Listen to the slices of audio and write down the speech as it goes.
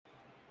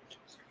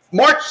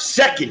March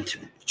 2nd,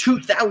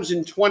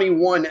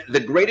 2021, the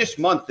greatest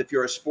month if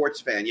you're a sports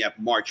fan. You have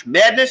March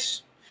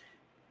Madness.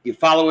 You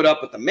follow it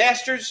up with the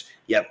Masters.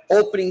 You have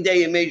opening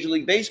day in Major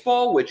League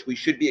Baseball, which we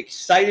should be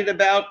excited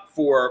about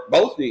for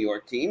both New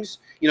York teams.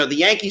 You know, the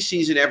Yankee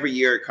season every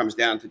year comes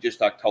down to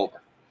just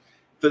October.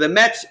 For the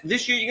Mets,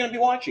 this year you're going to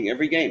be watching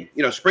every game.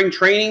 You know, spring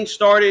training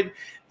started.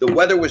 The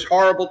weather was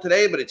horrible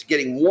today, but it's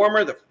getting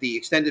warmer. The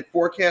extended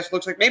forecast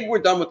looks like maybe we're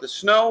done with the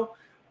snow.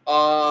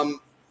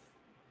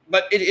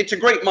 But it's a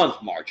great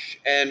month, March,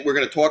 and we're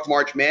going to talk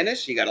March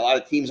Madness. You got a lot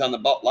of teams on the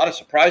bubble, a lot of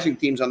surprising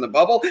teams on the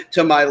bubble.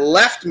 To my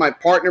left, my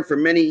partner for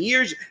many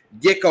years,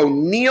 Dick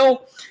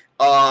O'Neill,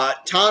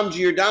 Tom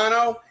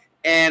Giordano,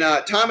 and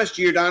Thomas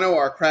Giordano,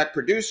 our crack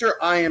producer.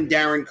 I am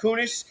Darren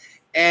Kunis.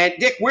 And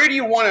Dick, where do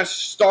you want to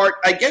start?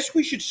 I guess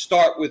we should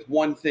start with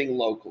one thing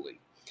locally.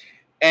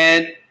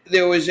 And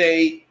there was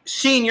a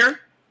senior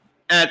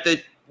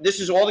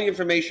this is all the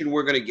information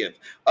we're going to give.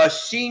 A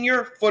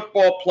senior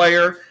football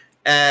player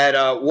at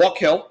Walk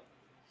Hill,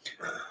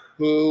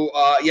 who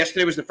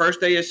yesterday was the first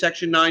day of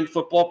Section 9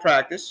 football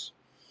practice.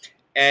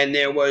 And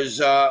there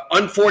was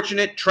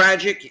unfortunate,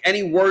 tragic,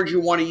 any word you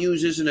want to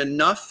use isn't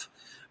enough,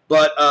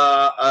 but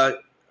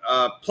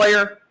a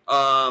player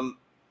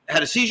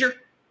had a seizure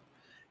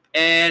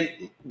and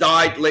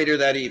died later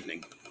that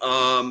evening.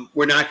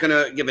 We're not going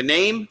to give a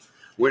name.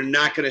 We're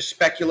not going to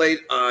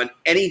speculate on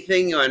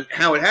anything on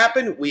how it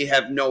happened. We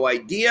have no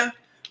idea,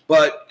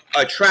 but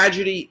a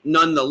tragedy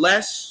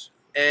nonetheless.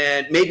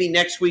 And maybe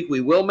next week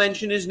we will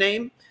mention his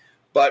name,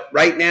 but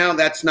right now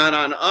that's not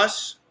on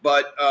us.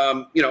 But,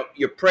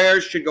 your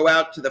prayers should go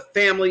out to the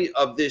family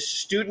of this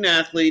student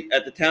athlete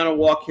at the town of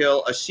Walk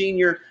Hill, a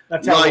senior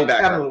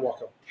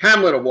linebacker.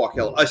 Hamlet of Walk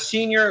Hill, a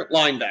senior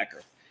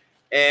linebacker.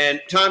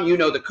 And, Tom, you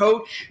know the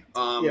coach,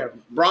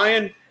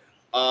 Brian.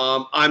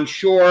 I'm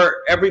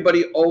sure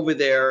everybody over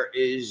there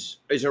is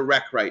a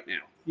wreck right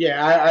now.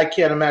 Yeah, I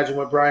can't imagine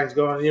what Brian's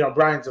going. You know,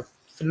 Brian's a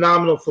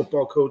phenomenal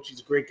football coach. He's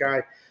a great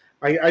guy.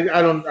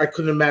 I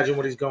couldn't imagine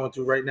what he's going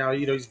through right now.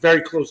 You know, he's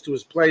very close to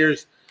his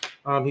players.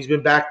 He's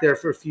been back there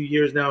for a few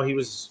years now. He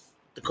was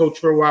the coach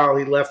for a while.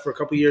 He left for a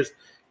couple of years,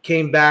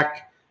 came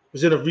back,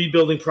 was in a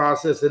rebuilding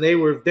process, and they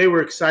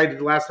were excited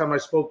the last time I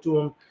spoke to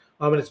him.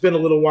 And it's been a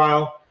little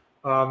while,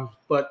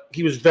 but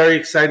he was very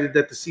excited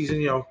that the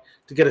season,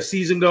 to get a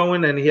season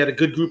going, and he had a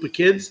good group of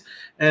kids,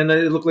 and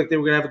it looked like they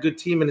were going to have a good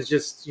team. And it's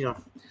just, your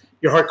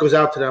heart goes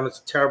out to them. It's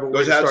a terrible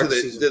way to start the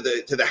season.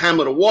 To the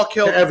Hamlet of Walk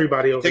Hill. To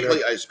everybody over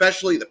there.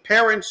 Especially the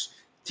parents,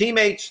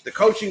 teammates, the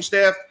coaching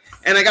staff.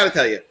 And I got to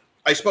tell you,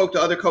 I spoke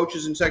to other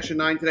coaches in Section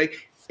 9 today.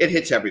 It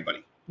hits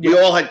everybody. Yeah. We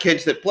all had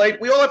kids that played.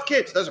 We all have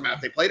kids. Doesn't matter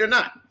if they played or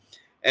not.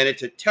 And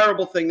it's a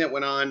terrible thing that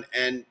went on.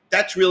 And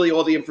that's really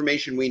all the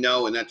information we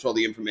know, and that's all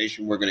the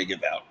information we're going to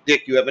give out.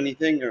 Dick, you have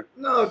anything? Or?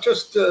 No,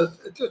 just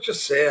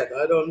sad.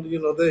 I don't,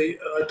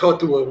 I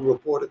talked to a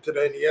reporter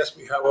today, and he asked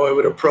me how I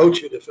would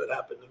approach it if it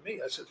happened to me.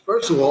 I said,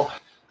 first of all,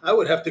 I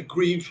would have to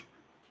grieve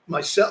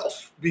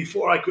myself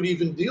before I could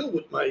even deal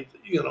with my,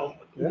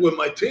 with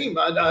my team.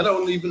 I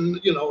don't even,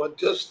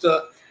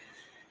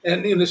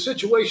 and in a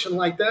situation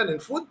like that in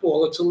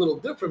football, it's a little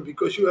different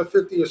because you have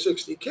 50 or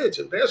 60 kids.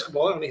 In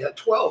basketball, I only had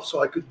 12,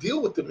 so I could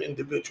deal with them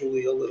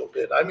individually a little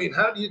bit. I mean,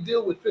 how do you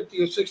deal with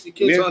 50 or 60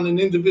 kids on an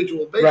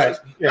individual basis? Right.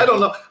 Yeah. I don't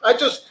know.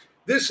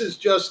 This is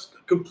just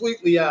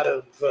completely out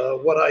of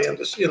what I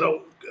understand.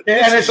 And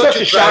it's such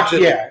a shock.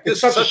 Yeah,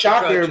 it's such a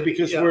shock there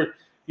because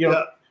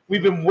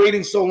we've been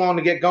waiting so long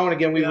to get going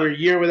again. We were a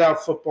year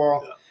without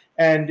football. Yeah.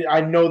 And I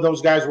know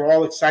those guys were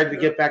all excited to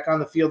get back on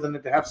the field,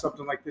 and to have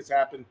something like this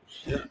happen,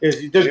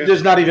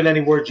 there's not even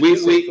any words.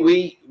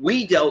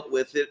 We dealt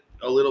with it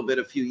a little bit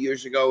a few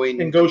years ago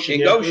in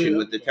Goshen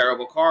with the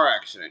terrible car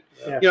accident.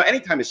 Yeah.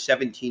 Anytime a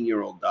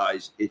 17-year-old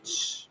dies,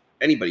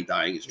 anybody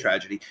dying is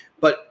tragedy,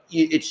 but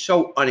it's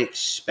so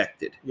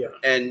unexpected. Yeah.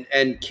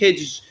 And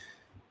kids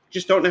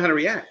just don't know how to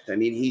react. I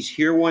mean, he's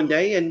here one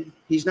day and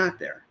he's not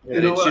there. Yeah.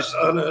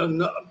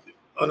 And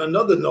on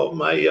another note,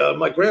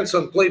 my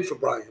grandson played for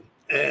Brian.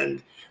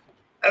 And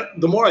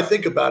the more I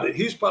think about it,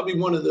 he's probably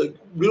one of the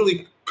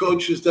really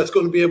coaches that's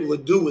going to be able to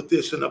do with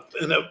this in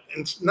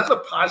not a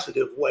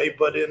positive way,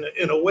 but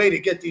in a way to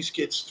get these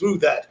kids through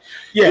that.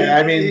 Yeah,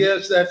 I mean, he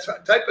has that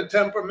type of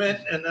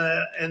temperament,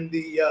 and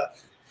he's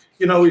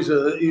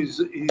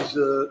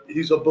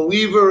a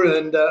believer,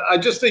 and I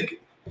just think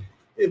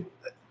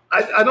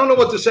I don't know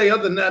what to say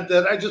other than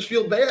that I just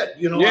feel bad,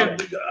 Yeah.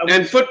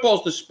 And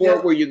football's the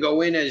sport where you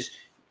go in as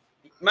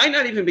might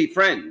not even be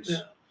friends. Yeah.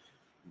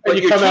 But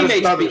your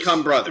teammates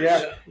become brothers.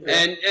 Yeah.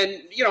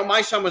 And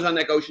my son was on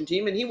that Goshen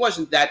team, and he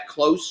wasn't that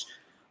close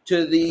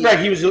to the. Right,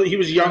 he was a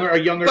younger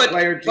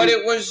player. But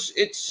you're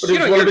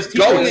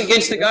going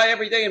against the guy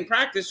every day in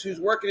practice who's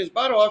working his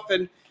butt off,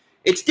 and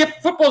it's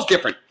football's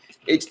different.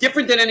 It's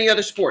different than any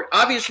other sport.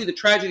 Obviously, the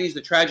tragedy is the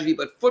tragedy,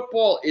 but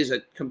football is a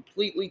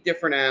completely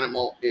different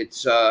animal.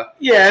 It's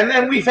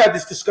and we've had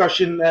this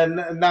discussion,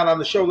 and not on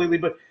the show lately,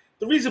 but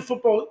the reason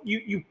football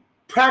you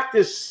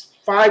practice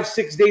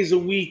 5-6 days a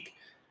week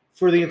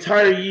for the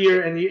entire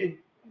year, and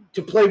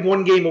to play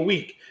one game a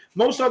week.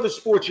 Most other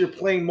sports, you're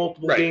playing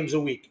multiple Right. games a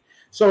week.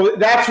 So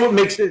that's what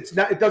makes it.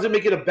 It doesn't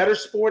make it a better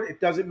sport. It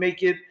doesn't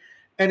make it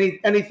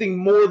anything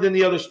more than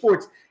the other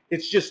sports.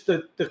 It's just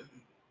the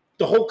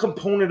whole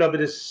component of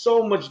it is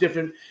so much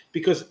different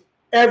because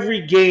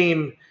every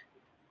game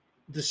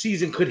the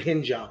season could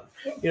hinge on.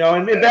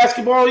 And in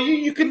basketball,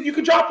 you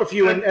can drop a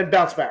few and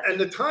bounce back. And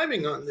the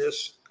timing on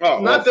this,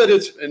 Not that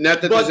it's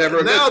there's ever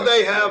a now good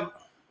they have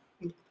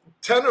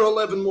 10 or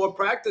 11 more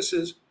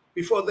practices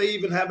before they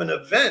even have an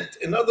event.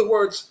 In other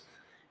words,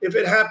 if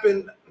it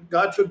happened,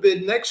 God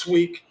forbid, next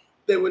week,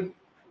 there would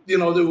be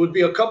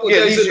a couple of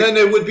days, and then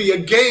there would be a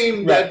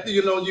game that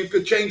you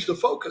could change the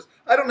focus.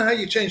 I don't know how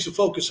you change the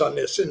focus on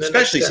this,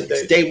 especially next 10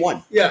 since days. day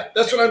one. Yeah,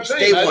 that's what I'm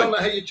saying. I don't know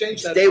how you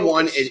change that. Day focus.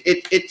 One.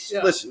 It's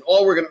listen.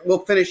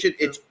 We'll finish it.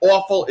 It's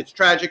awful. It's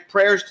tragic.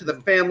 Prayers to the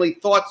family.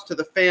 Thoughts to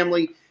the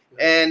family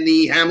and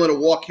the Hamlet of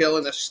Walk Hill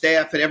and the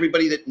staff and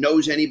everybody that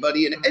knows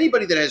anybody and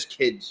anybody that has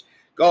kids.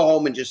 Go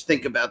home and just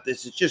think about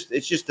this.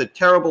 It's just a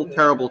terrible,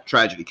 terrible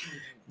tragedy.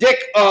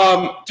 Dick,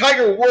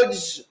 Tiger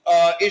Woods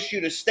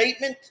issued a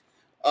statement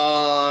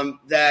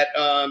that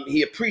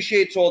he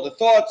appreciates all the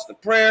thoughts, the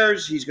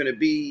prayers. He's going to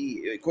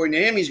be, according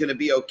to him, he's going to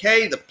be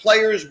okay. The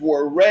players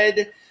wore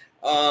red,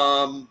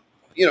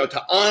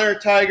 to honor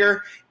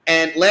Tiger.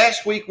 And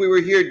last week we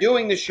were here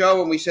doing the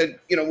show and we said,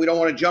 we don't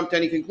want to jump to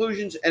any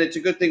conclusions. And it's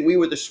a good thing we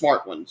were the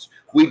smart ones.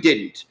 We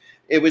didn't.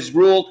 It was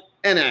ruled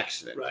an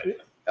accident. Right.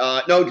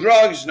 No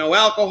drugs, no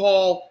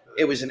alcohol.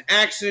 It was an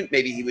accident.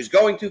 Maybe he was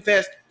going too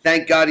fast.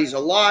 Thank God he's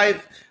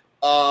alive.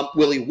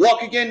 Will he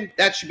walk again?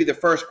 That should be the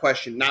first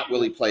question, not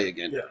will he play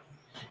again.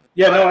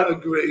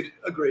 Agreed.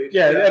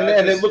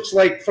 And it looks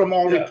like from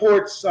all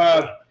reports,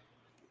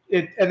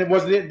 it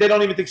wasn't. They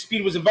don't even think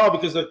speed was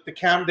involved because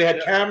they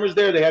had cameras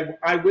there, they had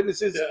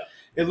eyewitnesses. Yeah.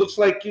 It looks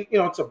like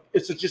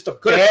it's just a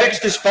could have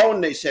fixed his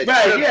phone. They said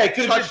right. Yeah, it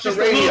could have just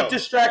a little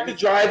distracted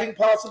driving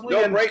possibly.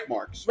 No brake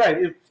marks.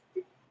 Right.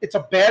 It's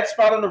a bad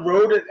spot on the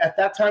road at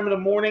that time of the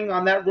morning.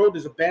 On that road,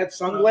 there's a bad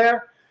sun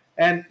glare.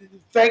 And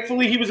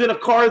thankfully, he was in a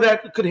car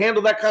that could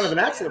handle that kind of an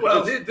accident.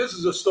 Well, this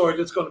is a story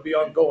that's going to be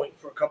ongoing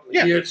for a couple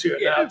of years here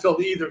now until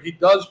either he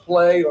does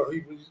play or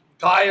he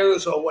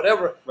retires or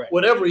whatever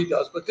he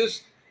does. But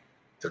this,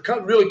 to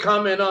really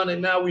comment on it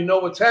now, we know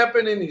what's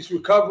happening. He's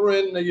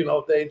recovering.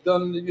 They've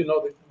done,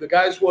 the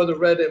guys wore the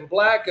red and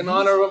black in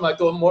honor of him. I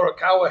thought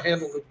Morikawa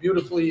handled it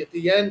beautifully at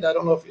the end. I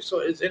don't know if you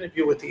saw his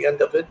interview at the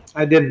end of it.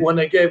 I didn't. When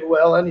they gave,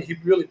 and he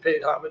really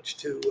paid homage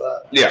to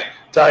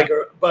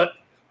Tiger. But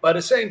by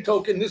the same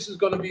token, this is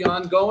going to be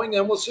ongoing,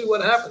 and we'll see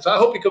what happens. I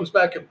hope he comes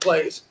back and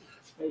plays.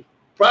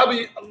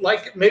 Probably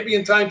maybe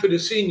in time for the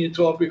senior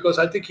tour because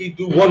I think he'd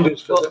do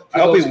wonders for them. I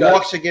hope he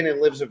walks again and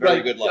lives a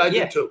very good life. I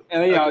do too.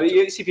 And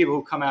you see people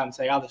who come out and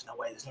say, "Oh, there's no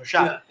way, there's no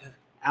shot." Yeah.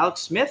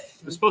 Alex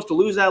Smith was supposed to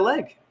lose that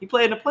leg. He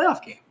played in a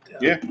playoff game.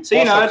 Yeah. So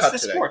it's the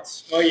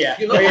sports. Oh yeah.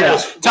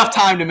 Tough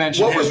time to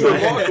mention. What was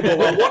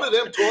remarkable on one of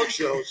them talk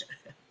shows,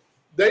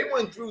 they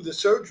went through the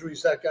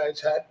surgeries that guy's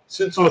had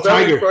since the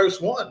very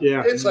first one.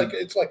 Yeah. It's like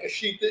a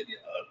sheet that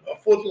a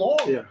foot long.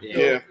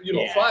 Yeah.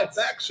 5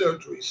 back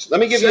surgeries. Let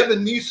me give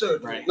 7 knee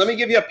surgeries. Right. Let me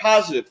give you a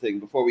positive thing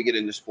before we get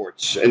into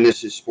sports, and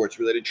this is sports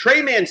related.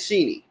 Trey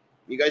Mancini,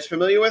 you guys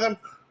familiar with him?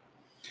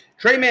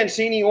 Trey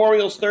Mancini,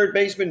 Orioles third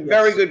baseman,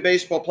 very good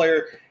baseball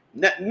player.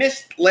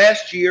 Missed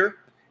last year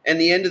and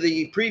the end of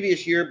the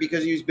previous year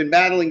because he's been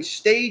battling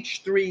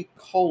stage 3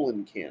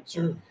 colon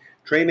cancer.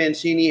 Trey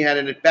Mancini had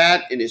an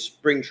at-bat in his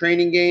spring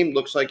training game.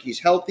 Looks like he's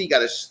healthy.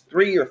 Got a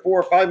 3 or 4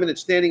 or 5 minute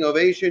standing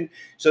ovation.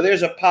 So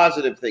there's a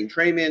positive thing.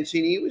 Trey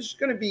Mancini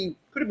could have been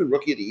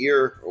rookie of the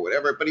year or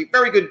whatever, but he's a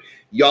very good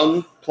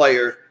young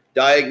player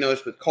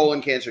diagnosed with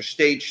colon cancer,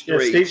 stage 3.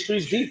 Yeah, stage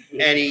 3's deep.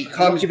 And he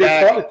comes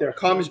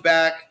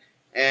back,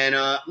 and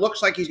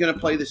looks like he's going to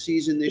play the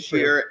season this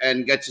year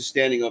and gets a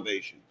standing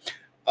ovation.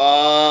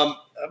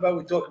 How about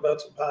we talk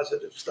about some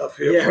positive stuff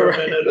here for a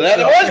minute? That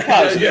was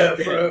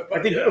positive.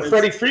 I think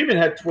Freddie Freeman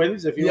had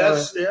twins. If you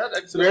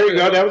so there you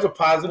go. That was a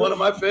positive. One of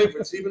my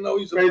favorites, even though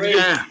he's a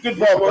good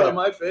ball player. One of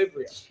my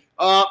favorites.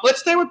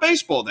 Let's stay with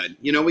baseball then.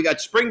 We got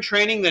spring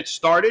training that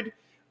started.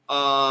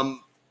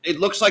 It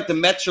looks like the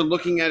Mets are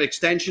looking at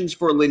extensions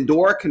for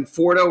Lindor,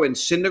 Conforto, and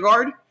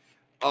Syndergaard.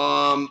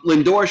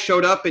 Lindor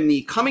showed up in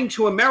the Coming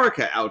to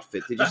America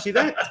outfit. Did you see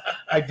that?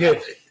 I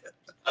did.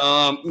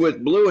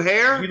 With blue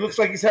hair. He looks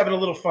like he's having a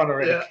little fun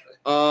already.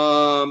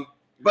 Yeah.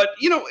 But,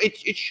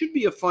 it should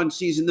be a fun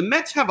season. The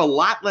Mets have a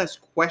lot less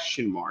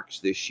question marks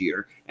this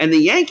year, and the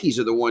Yankees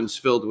are the ones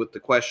filled with the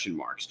question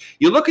marks.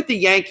 You look at the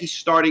Yankees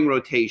starting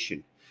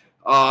rotation,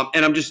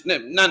 and I'm just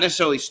not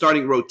necessarily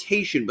starting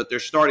rotation, but they're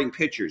starting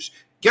pitchers.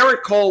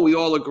 Garrett Cole, we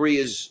all agree,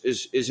 is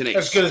an ace.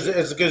 As good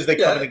as they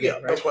come in the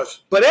game, right? No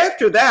question. But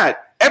after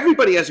that,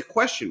 everybody has a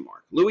question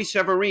mark. Luis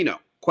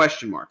Severino,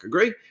 question mark.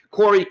 Agree?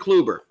 Corey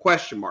Kluber,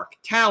 question mark.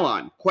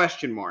 Talon,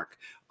 question mark.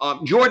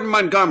 Jordan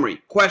Montgomery,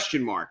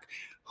 question mark.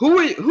 Who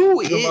is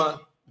Jamon?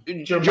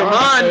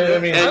 I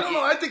don't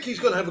know. I think he's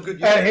going to have a good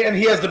year. And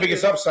he has the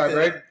biggest upside,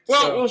 right?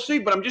 Well, we'll see.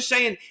 But I'm just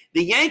saying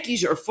the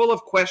Yankees are full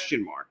of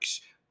question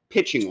marks,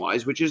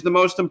 pitching-wise, which is the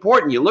most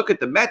important. You look at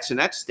the Mets, and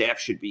that staff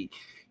should be,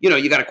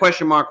 you got a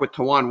question mark with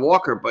Tawan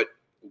Walker, but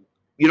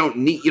you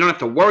don't have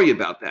to worry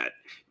about that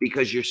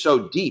because you're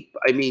so deep.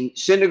 I mean,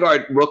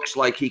 Syndergaard looks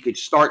like he could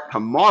start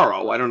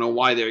tomorrow. I don't know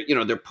why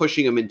they're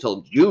pushing him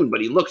until June,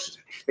 but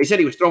they said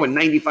he was throwing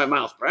 95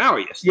 miles per hour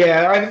yesterday.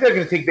 Yeah, I think they're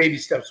going to take baby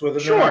steps with him.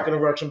 Sure. They're not going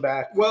to rush him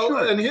back. Well,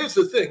 and here's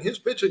the thing: his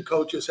pitching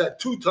coach has had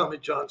 2 Tommy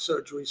John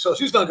surgeries, so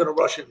she's not going to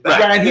rush him back.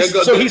 Right, and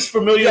he's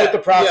familiar with the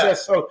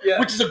process, yeah.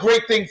 Which is a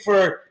great thing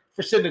for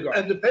Syndergaard.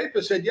 And the paper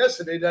said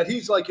yesterday that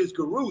he's like his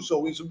guru,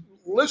 so he's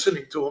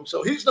listening to him.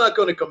 So he's not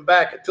going to come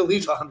back until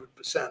he's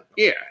 100%.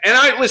 Yeah, and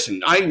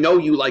I know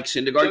you like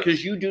Syndergaard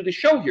because you do the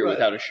show here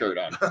without a shirt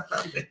on.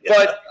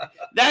 But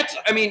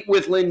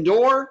with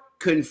Lindor,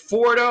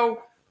 Conforto,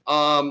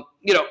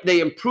 they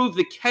improved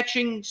the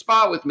catching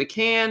spot with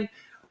McCann.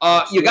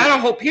 You got to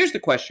hope. Here's the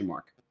question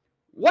mark: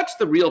 what's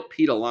the real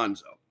Pete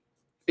Alonso?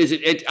 Is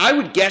it? I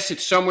would guess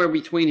it's somewhere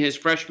between his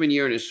freshman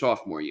year and his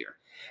sophomore year.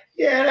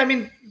 Yeah, I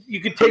mean,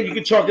 you could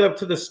chalk it up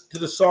to the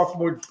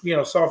sophomore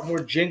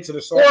jinx or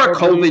the sophomore or a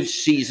COVID blues.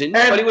 season,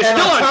 but he was still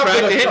on track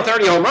to hit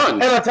 30 home runs.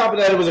 And on top of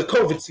that, it was a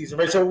COVID season,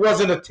 right? So it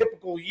wasn't a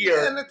typical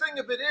year. And the thing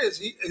of it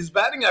is, his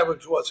batting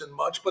average wasn't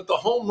much, but the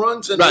home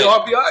runs and the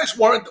RBIs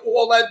weren't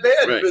all that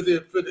bad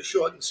for the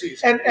shortened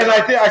season. And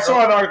I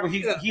saw an article.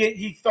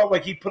 He felt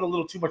like he put a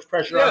little too much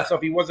pressure on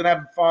himself. He wasn't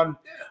having fun.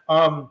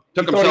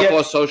 Took himself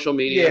off social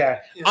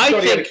media. Yeah,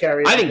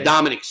 I think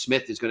Dominic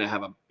Smith is going to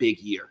have a big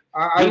year.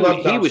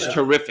 He was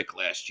terrific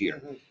last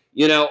year.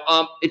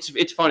 Mm-hmm.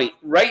 It's funny.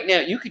 Right now,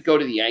 you could go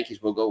to the Yankees.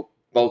 We'll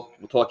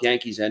talk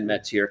Yankees and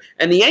Mets here.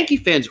 And the Yankee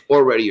fans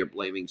already are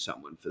blaming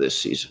someone for this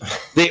season.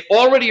 They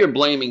already are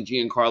blaming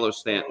Giancarlo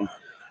Stanton.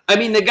 I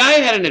mean, the guy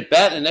had an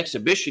at-bat in an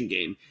exhibition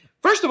game.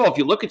 First of all, if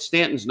you look at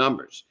Stanton's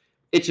numbers,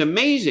 it's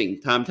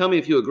amazing, Tom. Tell me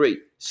if you agree.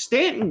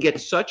 Stanton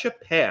gets such a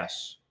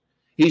pass.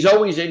 He's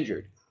always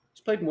injured.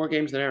 Played more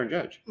games than Aaron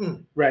Judge.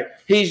 Right.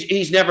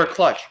 He's never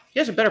clutch.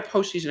 He has a better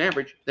postseason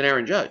average than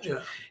Aaron Judge.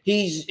 Yeah.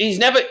 He's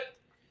never.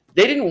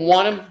 They didn't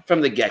want him from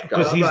the get-go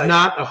because he's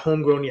not a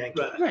homegrown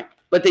Yankee. Right.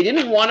 But they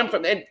didn't want him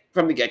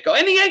from the get-go.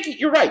 And the Yankees,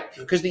 you're right,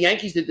 because the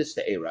Yankees did this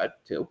to A-Rod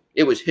too.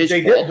 It was his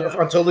fault. Did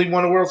until they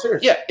won a World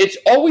Series. Yeah, it's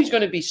always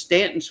going to be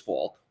Stanton's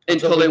fault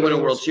until they win a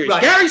World Series.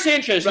 Right. Gary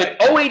Sanchez hit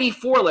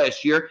 084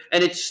 last year,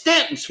 and it's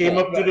Stanton's fault.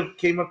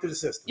 Came up to the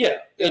system. Yeah,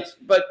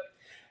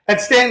 And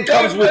Stanton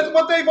comes with.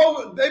 But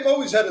they've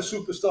always had a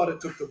superstar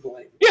that took the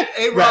blame. Yeah,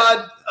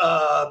 A-Rod,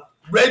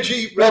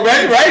 Reggie for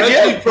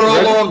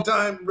a long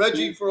time.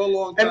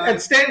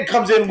 And Stanton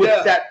comes in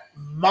with that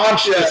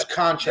monstrous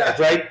contract,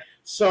 right?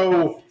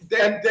 So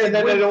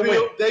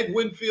Dave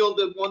Winfield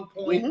at one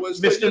point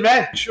was Mr.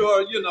 Men.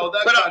 Sure,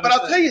 that. But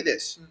I'll tell you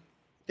this: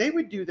 they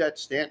would do that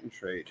Stanton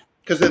trade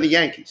because they're the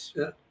Yankees.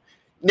 Yeah.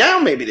 Now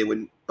maybe they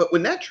wouldn't, but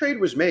when that trade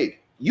was made,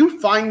 you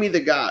find me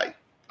the guy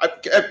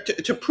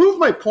to prove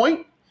my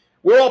point.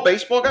 We're all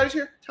baseball guys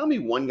here. Tell me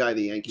one guy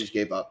the Yankees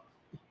gave up.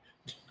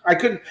 I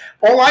couldn't.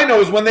 All I know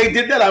is when they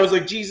did that, I was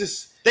like,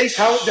 Jesus.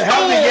 How did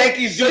the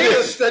Yankees do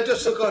this? They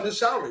just took on his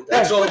salary.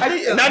 That's all.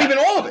 Not even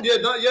all of it. Yeah,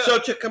 not yet. So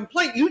to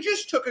complain, you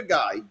just took a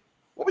guy.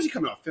 What was he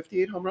coming off?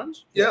 58 home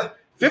runs. Yeah,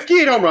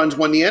 58 home runs.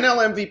 Won the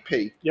NL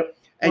MVP. Yep.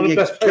 And you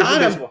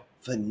got him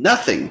for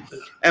nothing,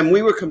 and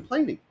we were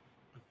complaining.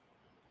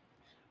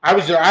 I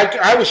was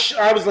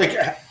like,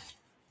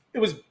 it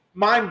was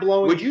mind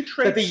blowing. Would you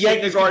trade the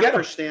Yankees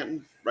for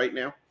Stanton right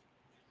now?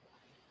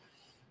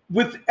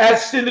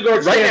 As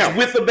Syndergaard stands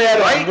with the bat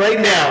right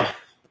now.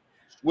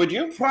 Would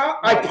you?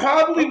 I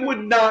probably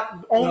would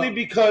not, only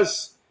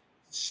because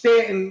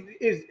Stanton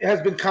has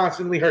been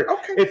constantly hurt.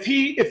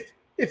 Okay.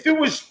 If it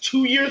was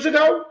 2 years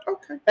ago,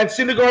 and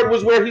Syndergaard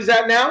was where he's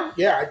at now,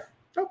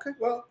 okay.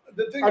 Well,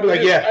 the thing I'd be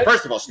like, yeah.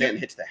 First of all, Stanton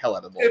hits the hell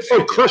out of the ball.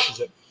 He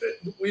crushes it.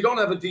 We don't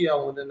have a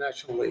DL in the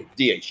National League.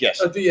 DH,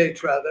 yes. A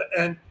DH rather,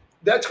 and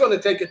that's going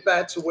to take at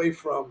bats away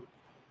from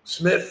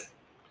Smith.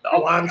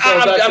 Alonso.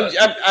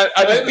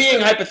 I was being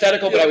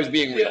hypothetical, but I was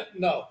being real.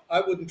 No, I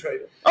wouldn't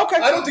trade him. Okay.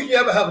 I don't think you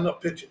ever have enough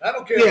pitching. I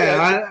don't care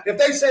if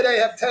they say they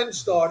have 10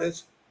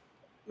 starters.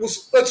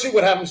 Let's see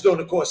what happens during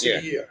the course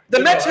of the year. The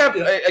Mets have,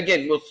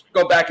 again, we'll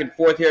go back and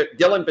forth here.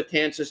 Dylan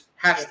Betances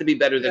has to be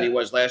better than he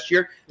was last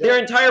year. Their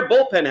entire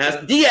bullpen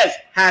has. Diaz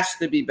has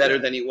to be better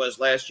than he was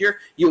last year.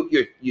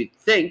 You'd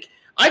think.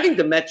 I think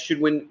the Mets should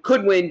win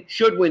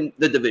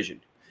the division.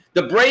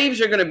 The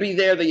Braves are going to be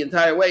there the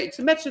entire way. It's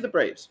the Mets or the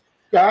Braves.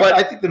 Yeah,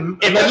 I think the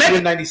Mets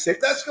win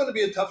 96. That's going to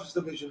be the toughest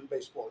division in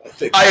baseball, I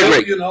think. I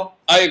agree.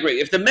 I agree.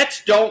 If the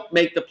Mets don't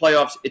make the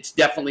playoffs, it's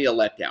definitely a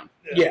letdown.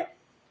 Yeah.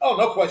 Oh,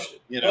 no question.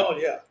 Oh,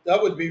 yeah.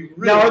 That would be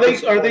really. Now,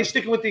 are they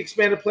sticking with the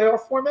expanded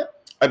playoff format?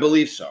 I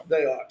believe so.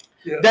 They are.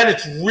 Yeah. Then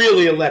it's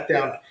really a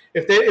letdown.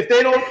 Yeah.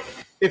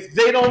 If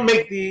they don't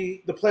make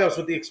the playoffs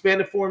with the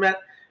expanded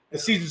format, the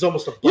season's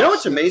almost a bust. You know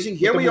what's amazing?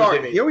 Here we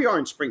are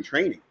in spring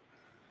training,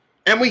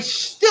 and we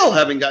still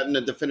haven't gotten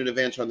a definitive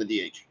answer on the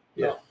DH.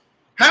 Yeah.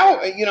 How,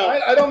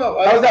 I don't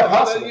know. How is that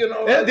possible?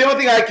 The only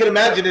thing I can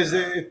imagine is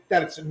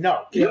that it's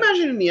no. Can you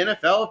imagine in the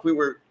NFL if we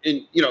were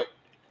in,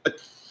 a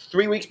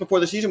 3 weeks before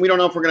the season, we don't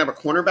know if we're going to have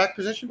a cornerback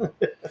position.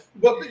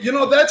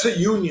 But that's a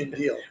union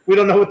deal. We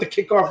don't know what the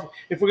kickoff,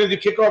 if we're going to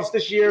do kickoffs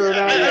this year or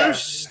not. I don't Yeah.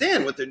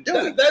 understand what they're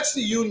doing. That's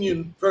the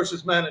union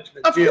versus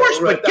management. Of deal,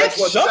 course, right? but get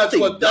something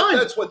done.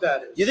 That's what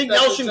that is. You think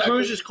That's Nelson exactly-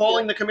 Cruz is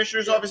calling the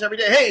commissioner's office every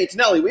day? Hey, it's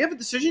Nelly. We have a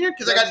decision here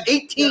because I got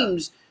 8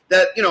 teams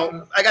that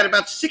I got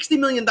about $60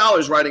 million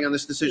riding on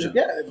this decision.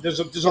 Yeah, there's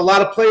a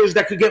lot of players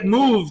that could get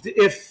moved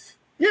if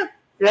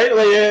right.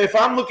 Like if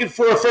I'm looking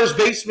for a first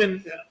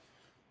baseman,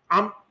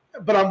 I'm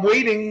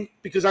waiting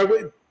because I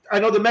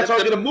know the Mets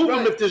aren't going to move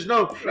him if there's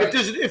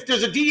if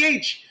there's a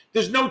DH.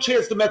 There's no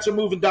chance the Mets are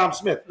moving Dom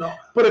Smith. No.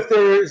 But if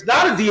there is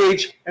not a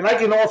DH and I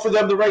can offer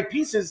them the right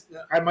pieces,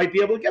 I might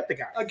be able to get the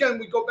guy. Again,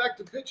 we go back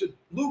to pitching.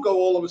 Lugo,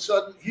 all of a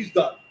sudden, he's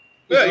done.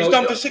 Yeah, he's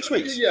done for 6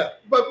 weeks. Yeah,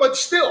 but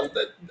still,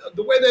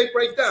 the way they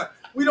break down,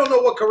 we don't know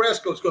what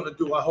Carrasco's going to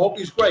do. I hope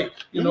he's great.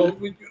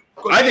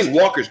 I think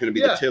Walker's going to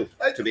be the 2,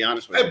 I- to be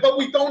honest with you. But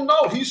we don't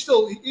know.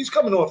 He's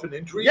coming off an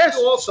injury. Yes.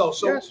 Also,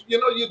 so Yes. you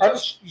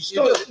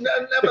Still, just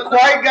never the know.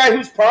 quiet guy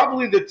who's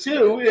probably the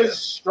 2 is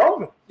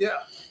Stroman. Yeah.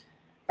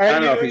 I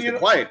don't know if he's the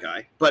quiet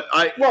guy, but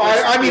I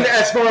mean,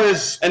 as far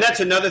as and that's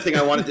another thing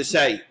I wanted to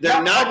say. They're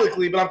not not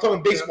publicly, but I'm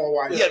talking baseball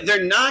wise. Yeah,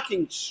 they're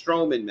knocking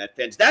Stroman, Met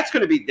fans. That's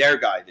going to be their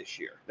guy this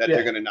year that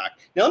they're going to knock.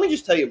 Now, let me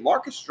just tell you,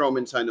 Marcus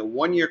Stroman signed a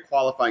 1-year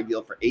qualifying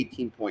deal for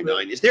 $18.9.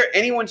 Really? Is there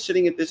anyone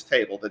sitting at this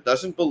table that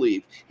doesn't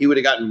believe he would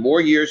have gotten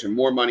more years and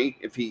more money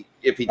if he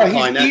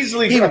declined that?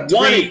 easily He got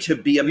wanted 3. to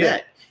be a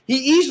Met. He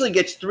easily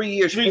gets 3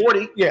 years,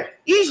 40. Yeah.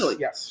 Easily.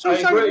 Yes. So he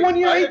I signed agree. 1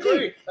 year, I 18.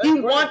 agree. I He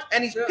agree. wants,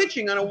 and he's Yeah.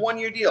 pitching on a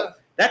 1-year deal. Yeah.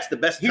 That's the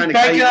best He's kind of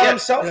guy banking you on get.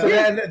 himself,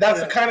 and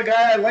that's the kind of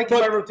guy I like in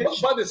my But rotation.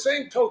 by the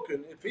same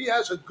token, if he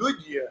has a good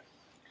year,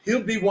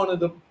 he'll be one of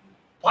the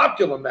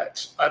popular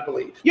Mets, I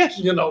believe. Yes.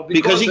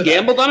 Because he of that.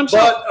 gambled on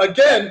himself. But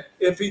again,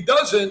 if he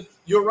doesn't,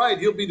 you're right.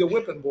 He'll be the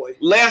whipping boy.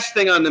 Last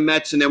thing on the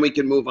Mets, and then we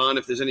can move on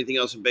if there's anything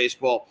else in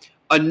baseball.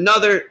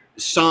 Another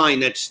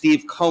sign that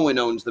Steve Cohen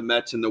owns the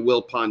Mets and the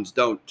Wilpons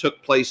don't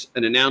took place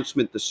an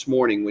announcement this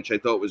morning, which I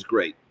thought was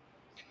great.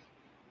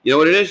 You know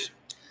what it is?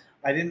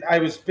 I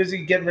was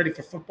busy getting ready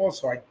for football,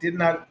 so I did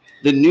not.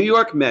 The New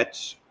York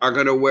Mets are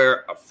going to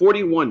wear a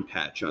 41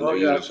 patch on their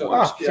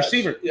uniforms. For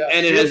Seaver. Yeah.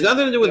 And it has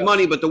nothing to do with Yeah.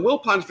 money, but the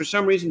Wilpons, for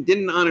some reason,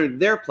 didn't honor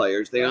their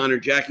players. They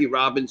honored Jackie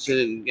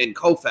Robinson and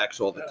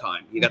Koufax all the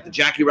time. You got the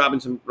Jackie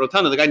Robinson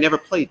Rotunda. The guy never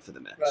played for the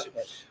Mets. Right.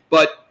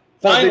 But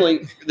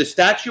finally, the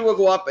statue will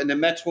go up, and the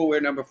Mets will wear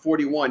number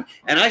 41.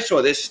 And I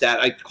saw this stat.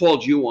 I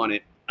called you on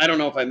it. I don't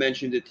know if I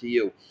mentioned it to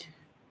you.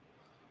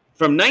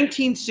 From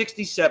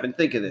 1967,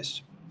 think of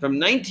this. From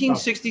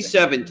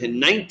 1967 to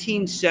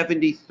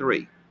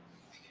 1973,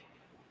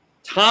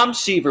 Tom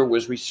Seaver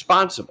was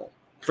responsible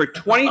for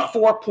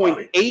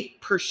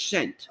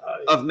 24.8%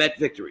 of Met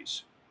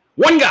victories.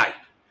 One guy,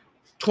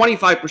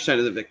 25%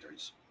 of the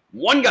victories.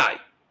 One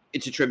guy,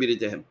 it's attributed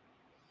to him.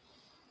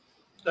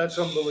 That's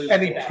unbelievable.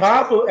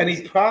 And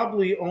he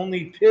probably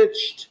only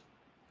pitched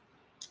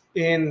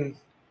in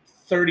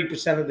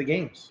 30% of the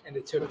games. And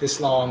it took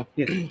this long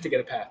to get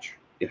a patch.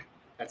 Yeah.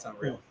 That's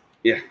unreal.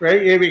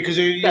 Right? Yeah, because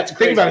That's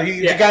think about it.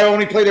 crazy. The guy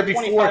only played every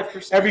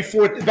 25%.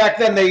 fourth. Back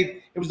then,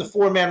 it was the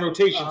 4-man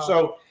rotation.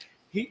 So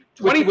he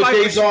with 25%.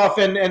 days off,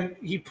 and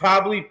he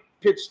probably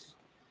pitched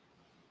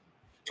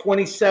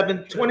 28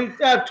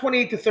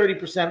 to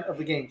 30% of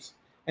the games,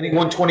 and he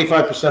won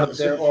 25% of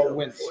their all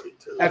wins.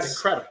 42. That's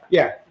incredible.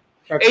 Yeah.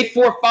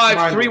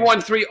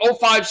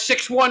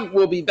 845-313-0561.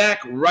 We'll be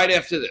back right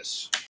after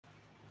this.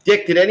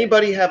 Dick, did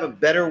anybody have a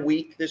better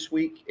week this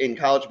week in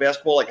college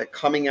basketball, like a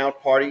coming out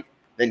party,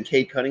 than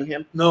Cade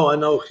Cunningham? No, I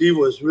know he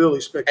was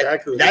really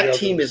spectacular. That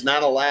team is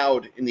not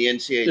allowed in the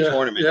NCAA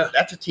tournament. Yeah.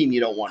 That's a team you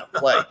don't want to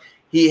play.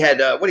 He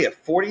had,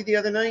 40 the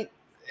other night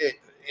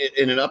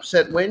in an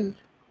upset win?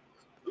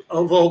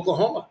 Over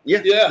Oklahoma.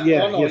 Yeah. Yeah.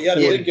 Yeah, No, he had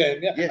a 40. big game.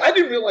 Yeah. Yeah. I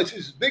didn't realize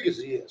he's as big as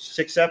he is.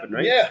 6'7",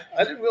 right? Yeah.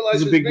 I didn't realize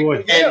He's a he's big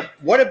boy. Yeah. And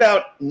what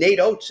about Nate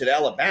Oates at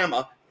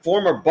Alabama,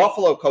 former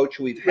Buffalo coach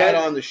who we've had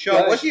Right. on the show?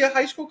 Right. Was he a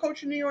high school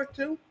coach in New York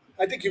too?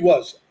 I think he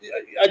was.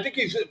 I think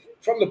he's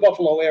from the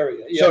Buffalo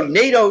area. Yeah. So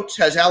Nate Oates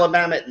has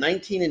Alabama at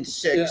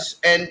 19-6,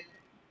 and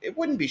it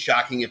wouldn't be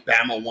shocking if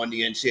Bama won the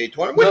NCAA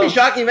tournament. It wouldn't be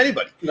shocking if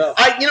anybody. No.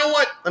 You know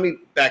what? Let me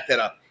back that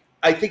up.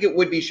 I think it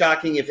would be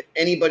shocking if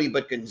anybody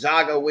but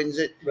Gonzaga wins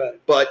it. Right.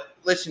 But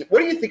listen, what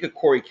do you think of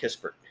Corey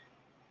Kispert?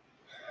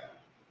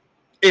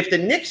 If the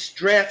Knicks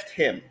draft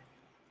him,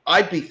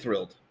 I'd be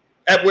thrilled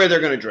at where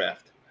they're going to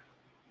draft.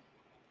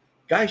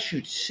 Guy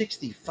shoots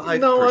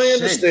 65%. No, I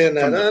understand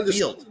that. from I the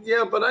understand. field.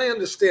 Yeah, but I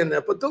understand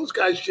that. But those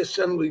guys just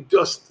suddenly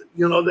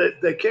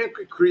they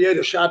can't create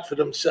a shot for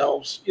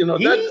themselves.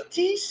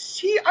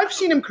 I've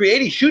seen him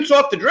create. He shoots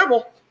off the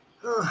dribble.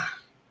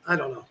 I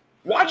don't know.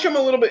 Watch him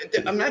a little bit.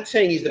 I'm not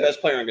saying he's the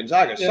best player on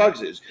Gonzaga. Yeah.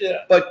 Suggs is. Yeah.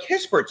 But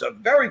Kispert's a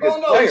very good Oh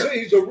no, player.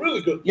 he's a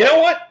really good You player.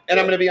 know what? And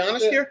I'm going to be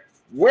honest Yeah. here.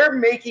 We're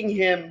making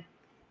him,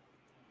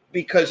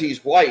 because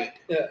he's white,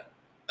 Yeah.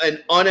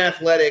 an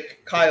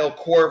unathletic Kyle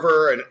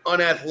Korver, an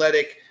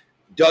unathletic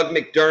Doug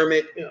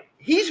McDermott. Yeah.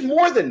 He's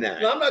more than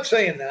that. No, I'm not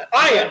saying that.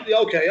 I am.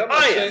 Okay, I am.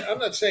 I'm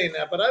not saying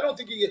that, but I don't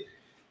think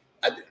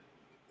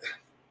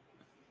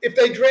if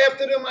they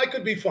drafted him, I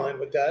could be fine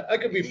with that. I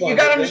could be fine. You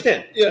got to with that.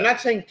 understand. Yeah. I'm not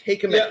saying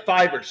take him Yeah. at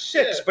 5 or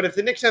 6, Yeah. but if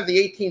the Knicks have the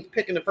 18th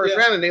pick in the first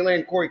Yeah. round and they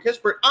land Corey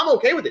Kispert, I'm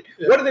okay with it.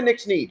 Yeah. What do the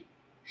Knicks need?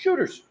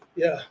 Shooters.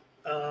 Yeah.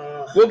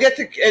 We'll get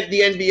to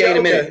the NBA in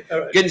a minute.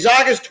 All right.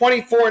 Gonzaga's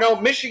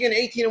 24-0, Michigan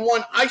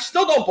 18-1. I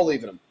still don't believe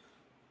in them.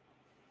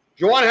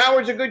 Juwan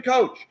Howard's a good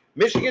coach.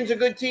 Michigan's a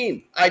good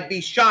team. I'd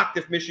be shocked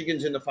if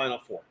Michigan's in the Final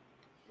Four.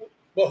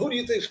 Well, who do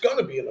you think is going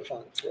to be in the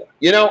Final Four?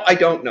 You know, I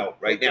don't know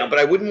right now, but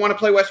I wouldn't want to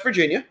play West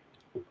Virginia.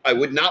 I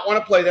would not want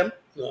to play them.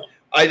 No.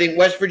 I think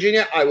West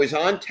Virginia, I was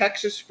on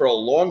Texas for a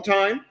long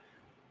time.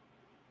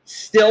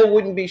 Still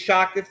wouldn't be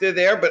shocked if they're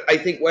there, but I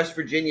think West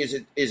Virginia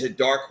is a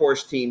dark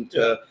horse team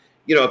to,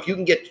 if you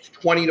can get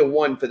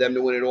 20-1 for them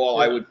to win it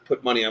all, I would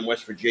put money on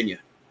West Virginia.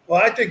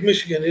 Well, I think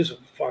Michigan is a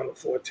Final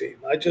Four team.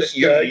 I just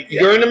You're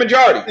in the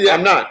majority. Yeah,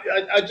 I'm not.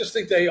 I just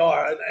think they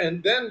are.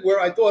 And then where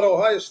I thought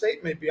Ohio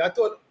State may be, I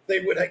thought they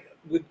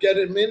would get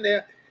him in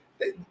there.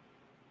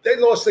 They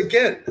lost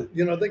again.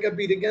 They got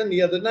beat again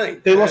the other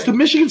night. They lost to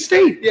Michigan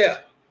State. Yeah.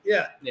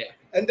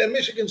 And then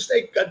Michigan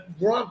State got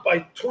romped by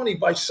 20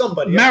 by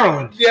somebody.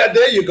 Maryland. Yeah,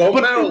 there you go.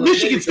 But Maryland.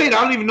 Michigan State,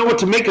 I don't even know what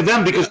to make of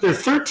them because they're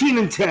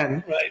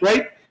 13-10,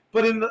 Right.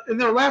 But in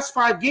their last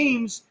 5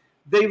 games,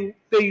 they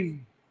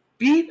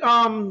beat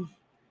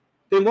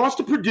they lost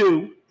to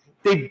Purdue,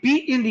 they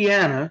beat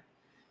Indiana,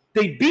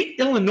 they beat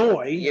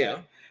Illinois, Yeah.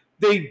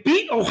 they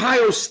beat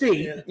Ohio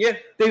State, Yeah.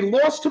 they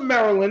lost to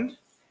Maryland,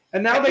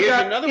 and now they Here's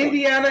got another one.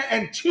 Indiana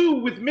and 2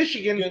 with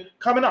Michigan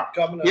coming up.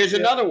 Here's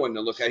another one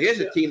to look at. Here's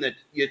a team that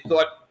you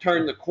thought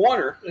turned the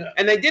corner, Yeah.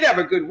 and they did have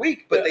a good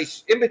week, but they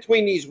in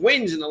between these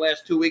wins in the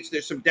last 2 weeks,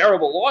 there's some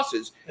terrible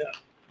losses. Yeah.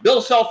 Bill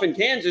Self in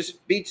Kansas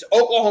beats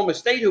Oklahoma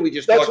State, who we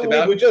just That's talked what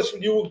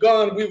about. you were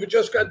gone. We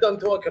just got done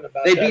talking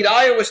about They that. beat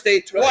Iowa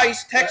State twice, Right.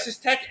 Texas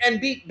Tech, and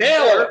beat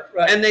Baylor,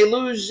 Right. and they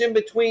lose in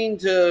between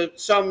to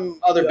some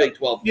other Yeah. Big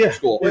 12 Yeah.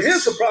 school. Well,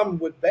 here's the problem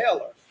with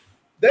Baylor.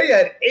 They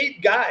had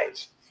 8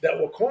 guys that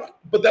were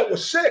but that were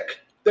sick.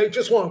 They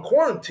just weren't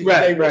quarantined.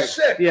 Right, They were right.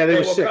 sick. Yeah, they were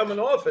were sick. coming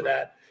off of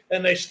that,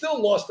 and they still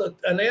lost.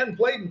 And they hadn't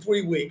played in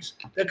 3 weeks.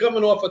 They're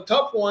coming off a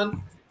tough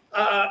one.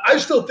 I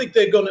still think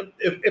they're going to,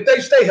 if they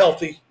stay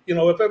healthy,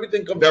 if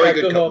everything comes Very back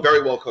good, to normal,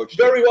 very well coached.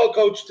 very well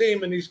coached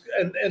team, and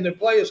the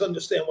players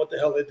understand what the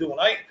hell they're doing.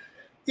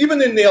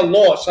 Even in their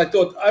loss, I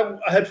thought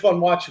I had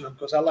fun watching them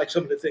because I like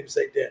some of the things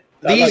they did.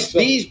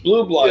 These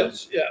blue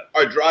bloods Yeah.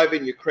 are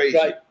driving you crazy.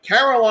 Right.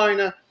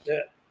 Carolina Yeah.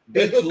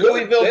 They beats look good.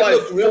 Louisville They by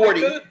look really 40,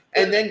 good.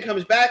 and then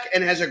comes back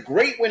and has a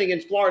great win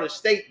against Florida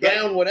State, Right.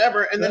 down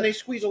whatever, and then Right. they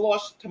squeeze a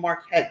loss to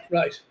Marquette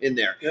Right. in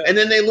there. Yeah. And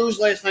then they lose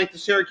last night to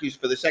Syracuse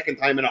for the second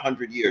time in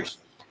 100 years.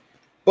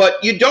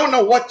 But you don't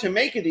know what to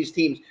make of these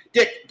teams.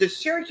 Dick, does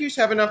Syracuse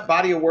have enough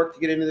body of work to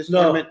get into this No,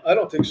 tournament? I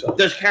don't think so.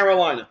 Does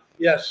Carolina?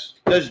 Yes.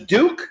 Does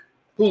Duke,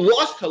 who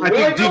lost to I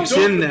think Louisville? Duke's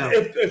in now.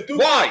 If Duke,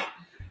 Why?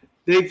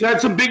 They've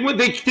had some big wins.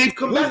 They've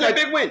come Who's back.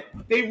 their big win?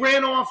 They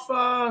ran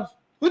off.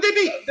 Who'd they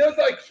beat?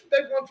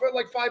 they've won for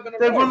like 5 in a row.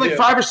 They've won like Yeah.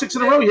 5 or 6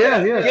 in a row.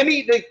 Yeah. Give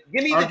me the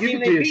I'll give team it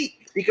they to you. beat,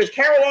 because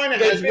Carolina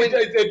They has beat- win.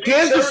 they beat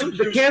Kansas, Syracuse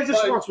the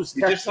Kansas by- loss was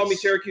You just told me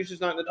Syracuse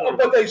is not in the No,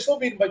 tournament. but they still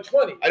beat them by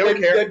 20. I don't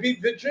care. They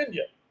beat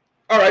Virginia.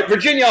 All right,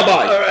 Virginia, I'll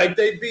buy. All right,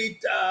 they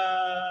beat.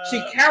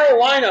 See,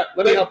 Carolina,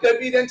 let me help you. They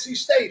beat NC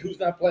State, who's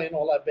not playing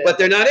all that bad. But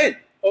they're not in.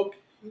 Okay,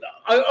 no,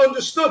 I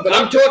understood, but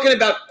I'm talking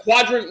about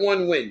quadrant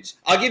 1 wins.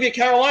 I'll give you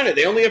Carolina.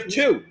 They only have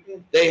 2.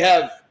 They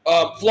have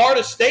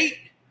Florida State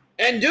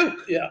and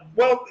Duke. yeah.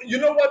 Well, you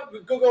know what? We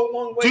could go a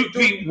long way. Duke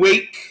beat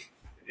Wake,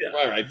 Yeah.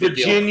 All right, good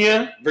deal.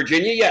 Virginia,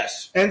 Virginia,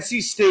 yes.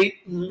 NC State,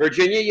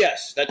 Virginia,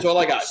 yes. That's all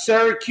I got.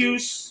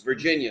 Syracuse.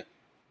 Virginia.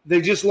 They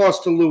just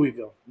lost to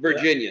Louisville.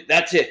 Virginia.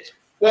 That's it.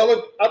 Well,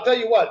 look, I'll tell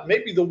you what.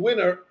 Maybe the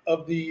winner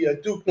of the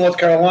Duke North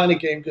Carolina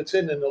game gets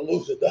in, and the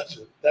loser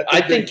doesn't. That could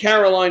I be- think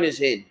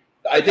Carolina's in.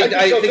 I think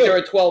so, too. they're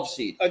a 12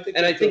 seed. I think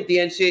And I so, think too.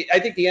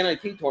 the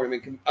NIT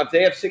tournament, if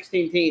they have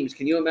 16 teams,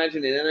 can you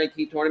imagine an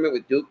NIT tournament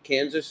with Duke,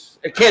 Kansas?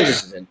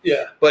 Kansas is in.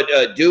 Yeah. But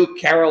Duke,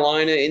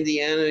 Carolina,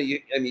 Indiana,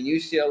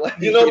 UCLA.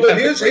 But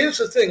here's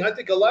the thing. I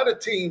think a lot of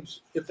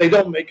teams, if they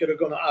don't make it, are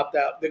going to opt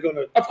out. They're going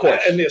to Of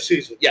course. end their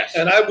season. Yes.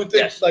 And I would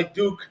think Yes. like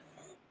Duke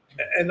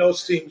and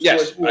those teams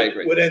Yes, would, I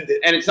agree. would end it.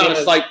 And it's not a You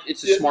know, slight,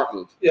 it's a Yeah. smart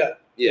move.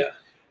 Yeah.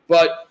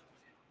 But,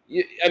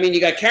 you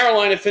got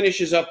Carolina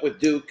finishes up with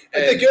Duke.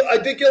 I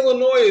think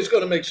Illinois is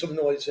going to make some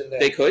noise in there.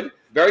 They could.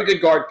 Very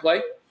good guard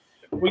play.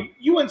 Well,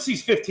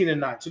 UNC's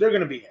 15-9, so they're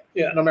going to be in.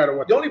 Yeah. No matter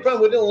what. The only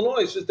problem with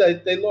Illinois is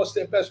that they lost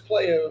their best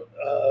player.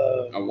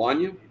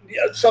 Awanyu?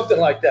 Yeah, something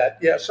like that.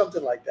 Yeah,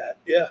 something like that.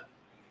 Yeah.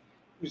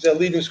 He's their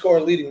leading scorer,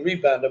 leading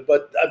rebounder,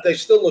 but they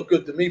still look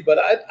good to me. But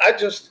I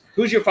just,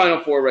 Who's your Final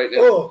Four right now?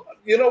 oh,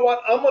 you know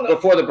what? I'm gonna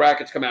Before the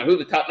brackets come out. Who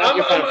the top? Not I'm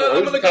your Final Four. gonna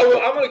Who's the top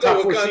four? I'm gonna Top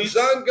go four with seeds?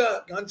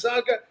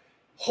 Gonzaga.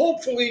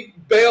 Hopefully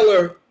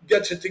Baylor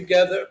gets it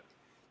together.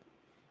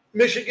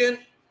 Michigan.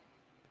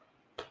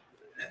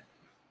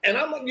 And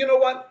you know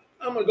what?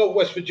 I'm gonna go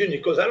West Virginia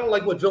because I don't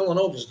like what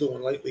Villanova's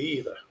doing lately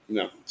either.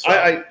 No.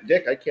 So-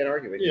 Dick, I can't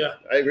argue with you. Yeah.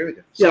 I agree with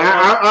you.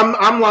 Yeah,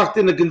 I'm locked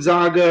into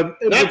Gonzaga.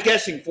 Not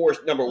guessing 4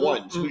 number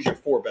ones. Who's your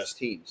 4 best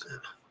teams?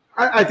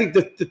 I think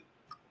that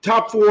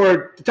top three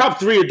are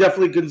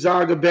definitely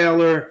Gonzaga,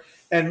 Baylor,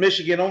 and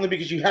Michigan, only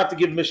because you have to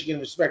give Michigan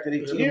respect at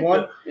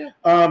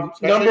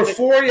 18-1. Number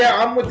 4,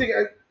 I'm with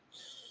the.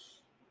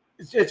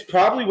 It's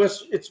probably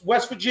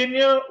West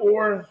Virginia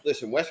or.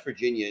 Listen, West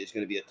Virginia is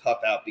going to be a tough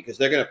out because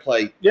they're going to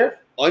play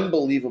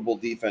unbelievable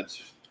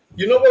defense.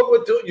 You know what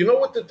we're doing? You know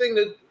what the thing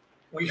that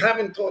we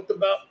haven't talked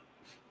about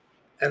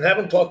and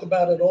haven't talked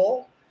about at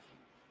all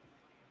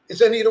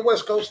is any of the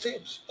West Coast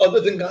teams other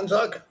than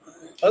Gonzaga.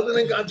 Other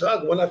than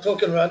Gonzaga, we're not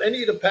talking about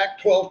any of the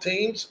Pac-12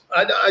 teams.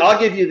 I'll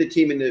give you the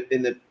team in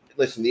the.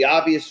 Listen, the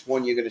obvious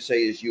one you're going to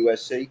say is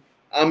USC.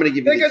 I'm going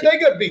to give you. They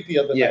got beat the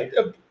other night.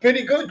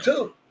 Pretty good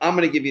too. I'm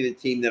going to give you the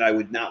team that I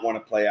would not want to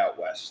play out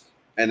west,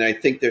 and I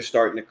think they're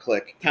starting to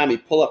click. Tommy,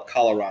 pull up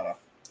Colorado.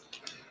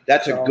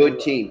 That's a good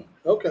team.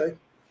 Okay.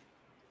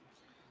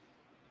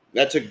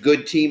 That's a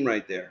good team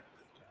right there.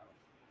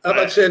 How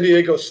about San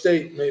Diego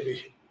State?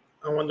 Maybe.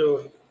 I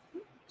wonder.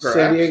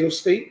 San Diego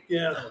State.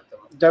 Yeah.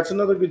 That's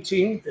another good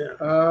team.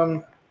 Yeah.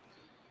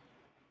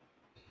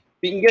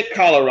 You can get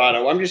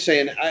Colorado. I'm just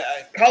saying,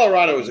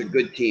 Colorado is a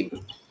good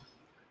team.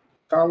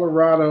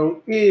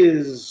 Colorado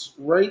is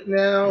right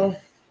now.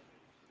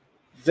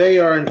 They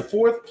are in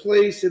 4th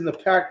place in the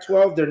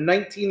Pac-12. They're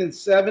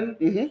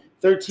 19-7,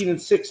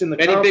 13-6 in the conference.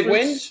 Any big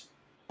wins?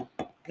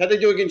 How'd they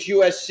do against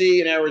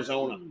USC and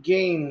Arizona?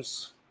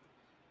 Games.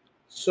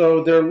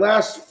 So their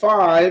last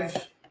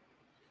 5,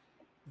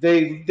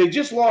 they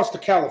just lost to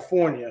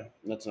California.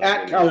 That's not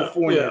at good.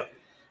 California. Yeah.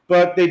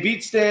 But they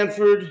beat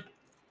Stanford.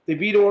 They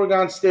beat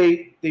Oregon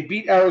State. They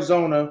beat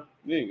Arizona.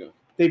 There you go.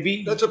 They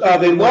beat. That's a big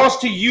they win.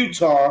 lost to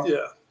Utah. Yeah.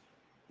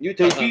 Utah's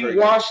They not very beat good.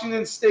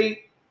 Washington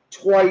State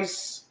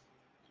twice.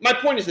 My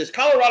point is this: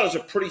 Colorado's a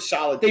pretty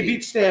solid They team.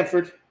 beat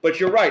Stanford. But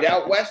you're right.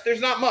 Out west,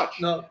 there's not much.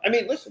 No. I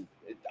mean, listen.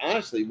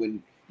 Honestly,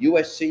 when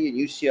USC and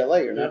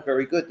UCLA are not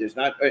very good, there's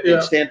not. Yeah.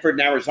 And Stanford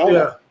and Arizona,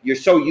 Yeah. you're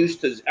so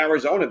used to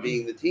Arizona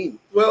being the team.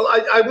 Well,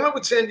 I went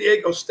with San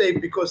Diego State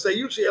because they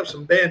usually have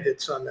some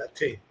bandits on that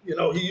team. You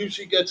know, he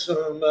usually gets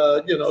some,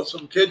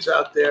 some kids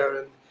out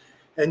there,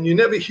 and you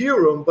never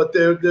hear them, but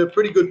they're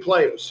pretty good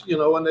players. You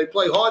know, and they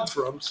play hard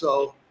for them.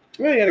 So.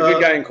 Well, you had a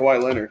good guy in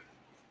Kawhi Leonard.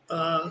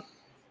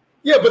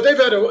 Yeah, but they've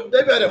had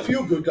a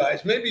few good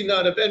guys. Maybe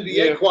not of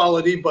NBA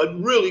quality, but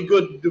really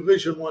good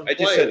Division I I players.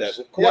 just said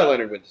that. Kawhi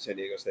Leonard went to San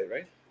Diego State,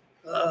 right?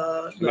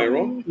 Am I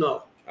wrong?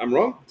 No. I'm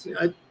wrong?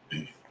 I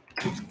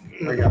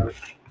got it.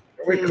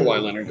 Where did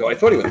Kawhi Leonard go? I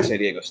thought he went to San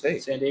Diego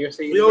State. San Diego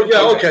State. Oh,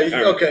 yeah, okay,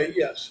 All right. okay,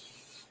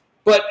 yes.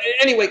 But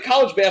anyway,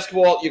 college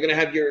basketball, you're going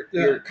to have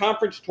your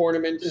conference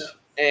tournaments,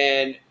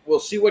 and we'll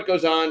see what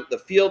goes on. The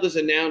field is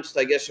announced,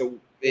 I guess,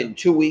 in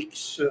 2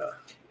 weeks. Yeah.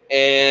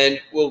 And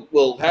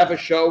we'll have a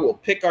show. We'll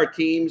pick our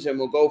teams, and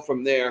we'll go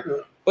from there. Yeah.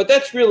 But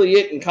that's really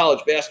it in college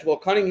basketball.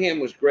 Cunningham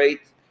was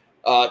great.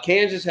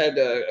 Kansas had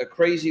a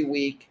crazy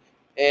week.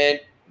 And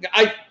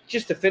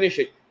just to finish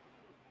it,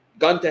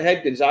 gun to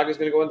head, Gonzaga's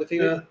going to go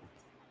undefeated? Yeah.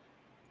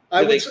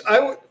 I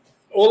would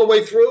all the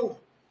way through.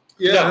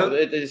 Yeah. No,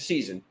 the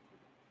season.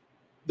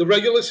 The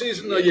regular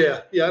season? No,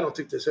 yeah. I don't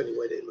think there's any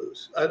way they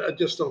lose. I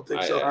just don't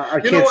think so. I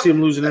You know can't what? see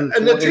them losing in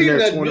And the in team their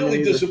that tournament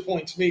really either.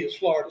 disappoints me is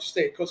Florida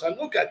State because I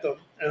look at them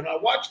and I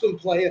watch them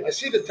play and I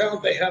see the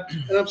talent they have,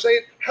 and I'm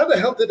saying, how the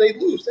hell did they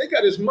lose? They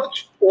got as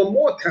much or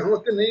more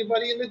talent than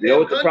anybody in the damn You know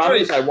what the country.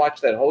 problem is? I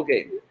watched that whole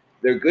game.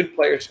 They're good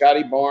players,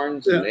 Scotty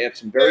Barnes, and they have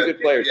some very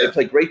good players. Yeah. They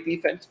play great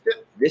defense.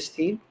 Yeah. This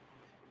team,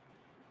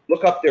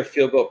 look up their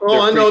field goal. Oh,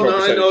 their I free know. throw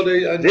I know.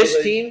 percentage.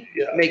 This team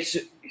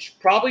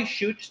probably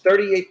shoots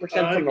 38%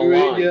 from the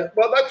line. Yeah.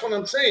 Well, that's what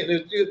I'm saying.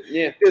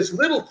 There's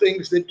little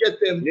things that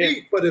get them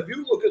beat, but if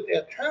you look at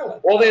their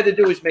talent, All they had to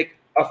do was make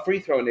a free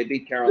throw, and they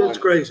beat Carolina. it's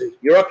crazy.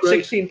 You're up Crazy.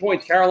 16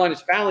 points.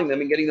 Carolina's fouling them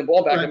and getting the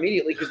ball back Right.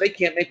 immediately because they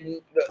can't make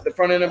the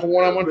front end of a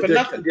one-on-one for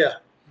Ridiculous. nothing. Yeah,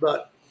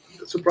 but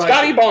surprising.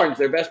 Scotty Barnes,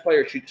 their best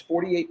player, shoots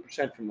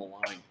 48% from the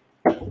line.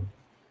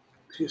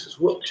 Jesus,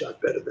 Wilt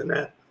shot better than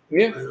that.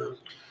 Yeah.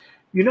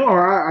 You know,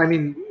 I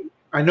mean,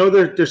 I know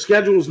their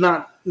schedule is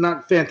not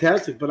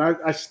fantastic, but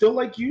I still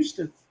like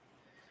Houston.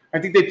 I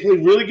think they play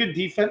really good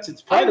defense.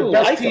 It's probably the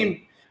best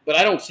team. But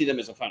I don't see them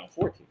as a Final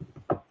Four team.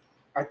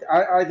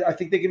 I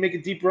think they can make a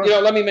deep run. You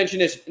know, let me mention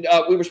this.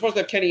 We were supposed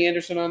to have Kenny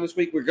Anderson on this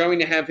week. We're going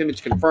to have him. It's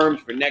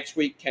confirmed for next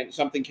week.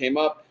 Something came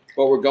up,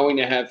 but we're going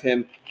to have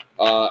him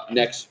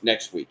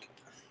next week.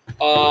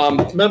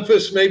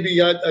 Memphis,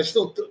 maybe I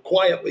still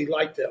quietly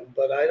like them,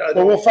 but I Well,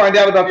 don't. we'll find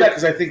out about that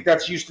because I think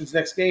that's Houston's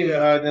next game. In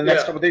the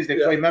next Yeah. couple of days, they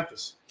Yeah. play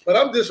Memphis. But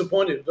I'm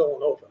disappointed in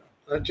Villanova.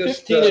 I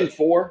just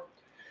 15-4.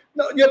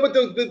 no, yeah, but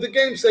the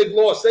games they've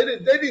lost, they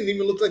didn't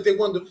even look like they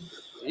won the.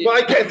 Well,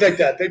 I can't take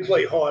that. They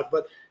play hard,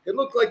 but it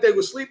looked like they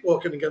were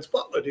sleepwalking against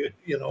Butler.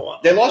 You know,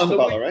 They lost on to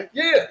the Butler, week. right?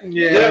 Yeah,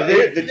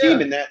 The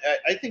team in that.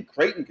 I think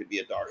Creighton could be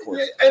a dark horse.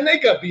 yeah, and they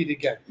got beat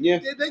again. Yeah.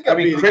 They got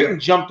beat Creighton again.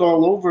 jumped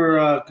all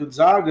over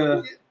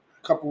Gonzaga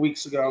a couple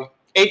weeks ago,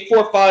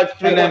 845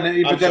 and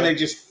then they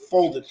just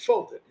folded.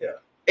 Folded, yeah.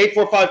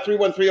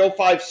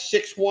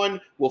 845-313-0561.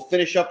 We'll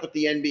finish up with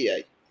the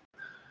NBA.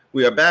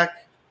 We are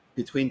back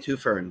between two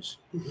ferns.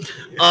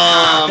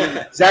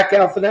 Zach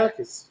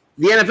Galifianakis.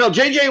 The NFL,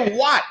 J.J.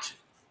 Watt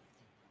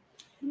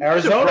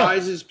Arizona.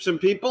 surprises some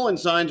people and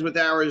signs with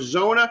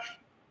Arizona.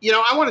 You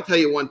know, I want to tell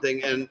you one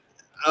thing, and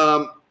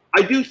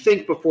I do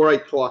think before I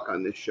talk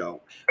on this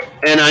show,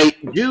 and I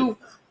do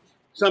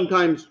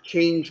sometimes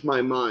change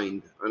my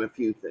mind on a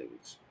few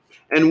things.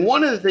 And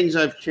one of the things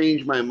I've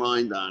changed my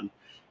mind on,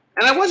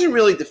 and I wasn't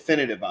really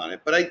definitive on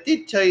it, but I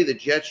did tell you the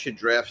Jets should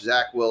draft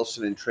Zach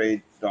Wilson and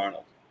trade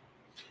Darnold.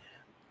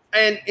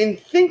 And in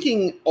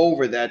thinking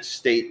over that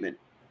statement,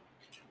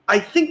 I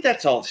think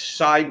that's a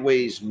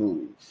sideways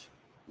move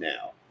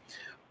now.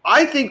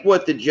 I think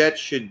what the Jets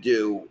should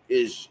do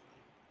is,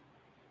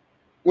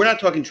 we're not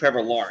talking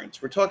Trevor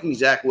Lawrence. We're talking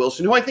Zach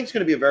Wilson, who I think is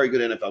going to be a very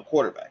good NFL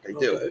quarterback. I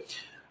do. Okay.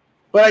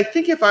 But I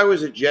think if I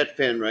was a Jet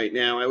fan right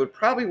now, I would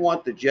probably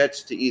want the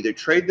Jets to either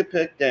trade the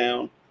pick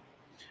down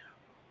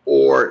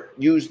or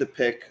use the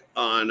pick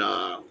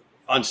on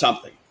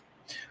something.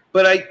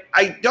 But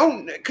I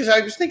don't, because I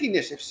was thinking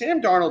this. If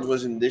Sam Darnold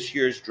was in this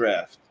year's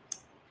draft,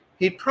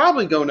 he'd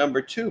probably go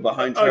number 2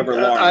 behind Trevor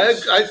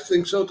Lawrence. I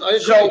think so. I agree.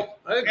 So,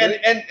 I agree.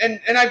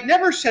 and I've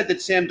never said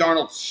that Sam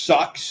Darnold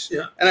sucks.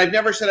 Yeah. And I've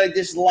never said I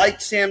dislike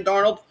Sam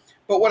Darnold.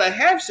 But what I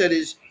have said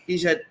is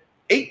he's had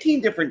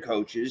 18 different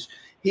coaches.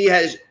 He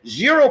has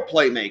 0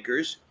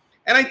 playmakers.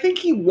 And I think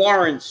he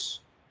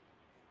warrants,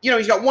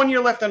 he's got 1 year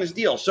left on his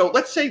deal. So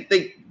let's say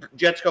the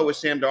Jets go with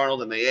Sam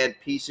Darnold and they add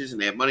pieces and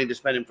they have money to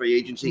spend in free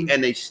agency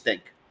and they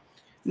stink.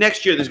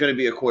 Next year, there's going to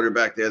be a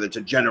quarterback there that's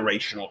a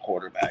generational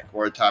quarterback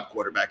or a top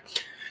quarterback.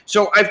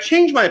 So I've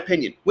changed my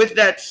opinion. With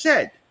that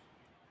said,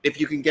 if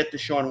you can get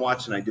Deshaun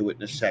Watson, I do it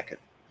in a second.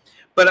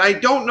 But I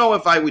don't know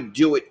if I would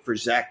do it for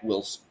Zach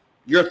Wilson.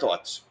 Your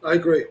thoughts? I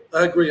agree.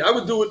 I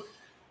would do it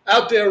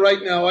out there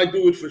right now. I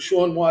do it for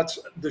Deshaun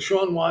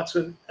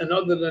Watson, and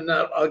other than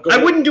that, I'll go.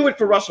 I wouldn't do it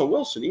for Russell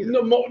Wilson either.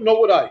 No,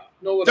 would I?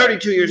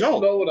 32 years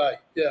old. No, would I?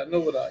 Yeah, no,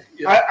 would I?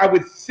 Yeah. I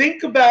would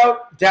think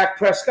about Dak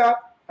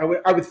Prescott. I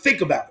would think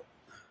about it.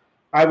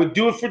 I would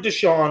do it for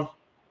Deshaun.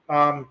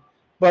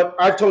 But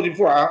I've told you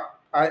before,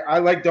 I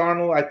like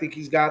Darnold. I think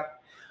he's got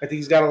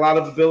a lot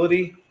of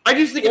ability. I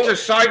just think it's a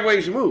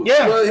sideways move.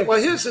 Yeah. Well,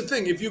 here's the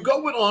thing: if you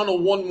go with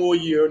Arnold 1 more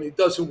year and it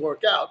doesn't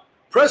work out,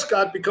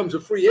 Prescott becomes a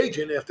free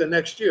agent after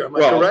next year. Am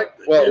I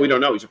correct? Well, we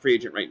don't know. He's a free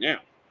agent right now,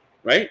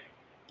 right?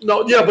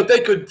 No, yeah, but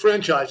they could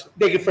franchise him.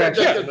 They could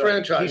franchise. They could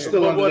franchise He's him.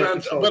 still under But their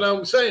control. But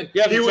I'm saying He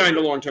hasn't would- signed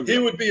a long-term he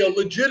deal. would be a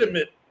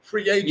legitimate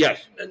free agent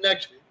Yes.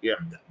 next year.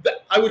 Yeah.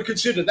 I would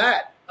consider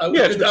that. I would,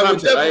 Yeah, it's I would,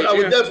 concept. I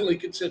would Yeah. definitely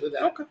consider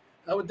that. Okay.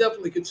 I would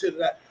definitely consider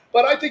that.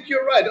 But I think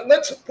you're right.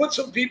 Let's put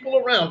some people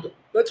around him.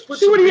 Let's put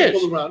See some what he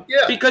people is. around. Yeah.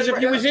 Because if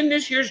he was in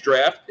this year's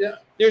draft, Yeah.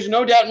 there's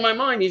no doubt in my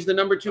mind he's the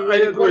number 2 I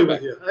rated agree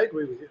quarterback. with you. I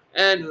agree with you.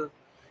 And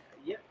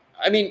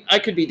I mean, I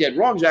could be dead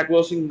wrong. Zach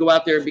Wilson can go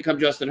out there and become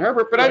Justin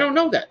Herbert, but I don't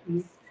know that.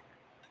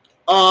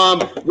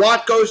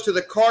 Watt goes to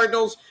the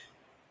Cardinals.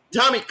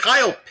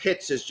 Kyle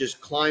Pitts is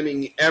just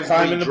climbing every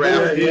Climbing the draft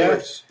board, board. yeah.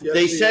 Yes,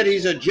 They he said is.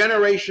 he's a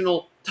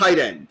generational tight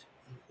end.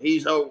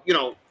 He's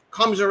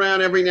comes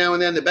around every now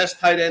and then, the best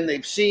tight end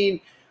they've seen.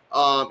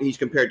 He's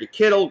compared to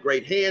Kittle,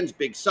 great hands,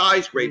 big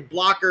size, great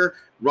blocker,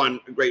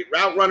 great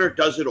route runner,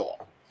 does it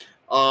all.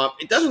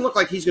 It doesn't look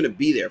like he's going to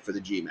be there for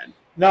the G-men.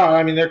 No,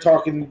 I mean they're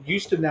talking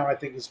Houston now. I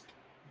think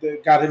they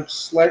got him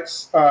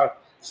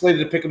slated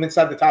to pick him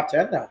inside the top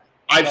 10 now.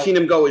 I've seen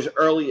him go as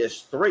early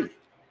as 3.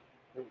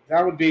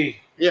 That would be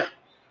 3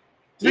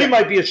 3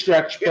 might be a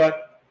stretch,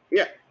 but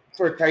Yeah.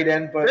 for a tight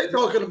end. But They're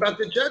talking about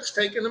the Jets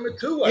taking him at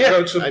 2. Yeah,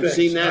 heard some I've things.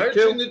 seen that I've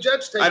too. seen the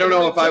Jets taking I don't him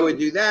know at if I 2. would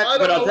do that, I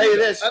but don't I'll know tell you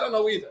either. this. I don't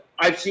know either.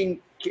 I've seen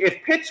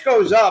if Pitts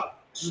goes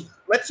up,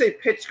 let's say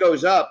Pitts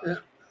goes up, Yeah.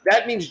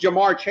 that means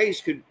Jamar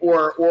Chase could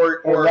or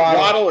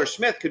Waddle or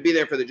Smith could be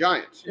there for the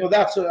Giants. well,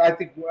 that's what I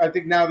think. I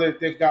think now that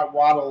they've got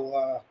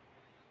Waddle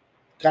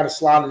kind of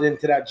slotted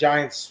into that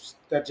Giants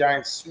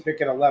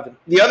pick at 11.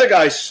 The other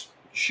guy's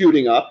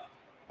shooting up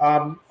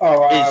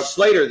is Is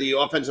Slater, the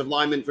offensive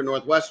lineman for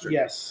Northwestern.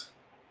 yes.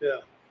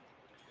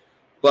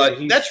 But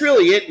Yeah, that's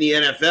really it in the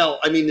NFL.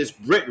 I mean, this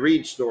Britt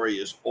Reed story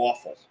is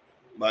awful,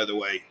 by the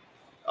way.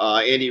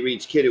 Andy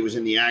Reid's kid who was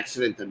in the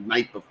accident the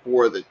night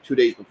before, 2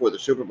 days before the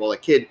Super Bowl.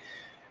 That kid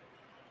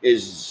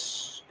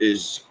is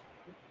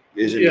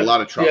in a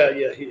lot of trouble.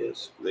 Yeah, he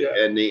is. Yeah.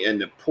 And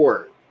the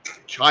poor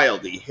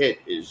child he hit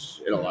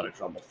is in a lot of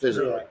trouble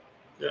physically.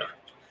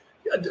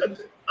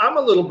 I'm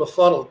a little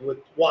befuddled with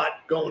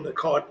Watt going to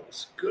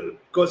Cardinals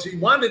because he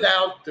wanted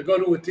out to go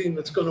to a team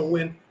that's going to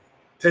win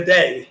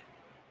today.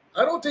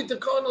 I don't think the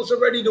Cardinals are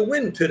ready to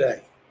win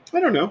today. I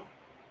don't know.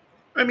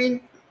 I mean,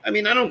 I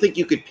don't think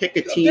you could pick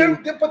a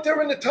team. But they're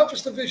in the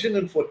toughest division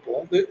in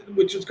football,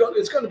 which it's going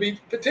to be,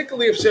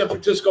 particularly if San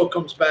Francisco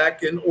comes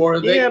back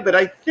Yeah, but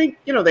I think,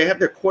 they have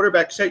their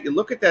quarterback set. You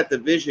look at that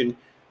division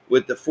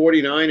with the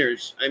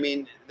 49ers. I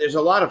mean, there's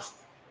a lot of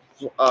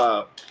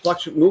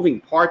moving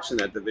parts in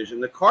that division.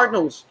 The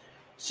Cardinals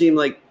seem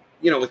like,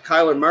 with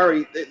Kyler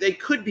Murray, they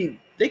could be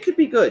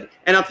good.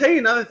 And I'll tell you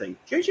another thing.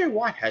 J.J.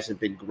 Watt hasn't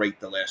been great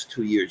the last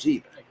 2 years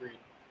either. Agreed.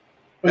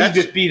 He's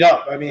just beat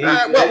up. I mean,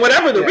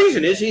 whatever the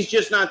reason is, he's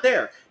just not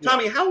there.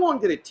 Tommy, how long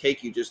did it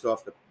take you just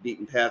off the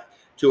beaten path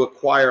to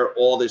acquire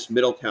all this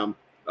Middletown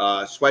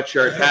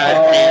sweatshirt,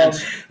 hat,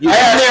 pants. They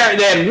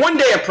had 1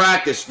 day of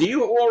practice. Do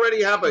you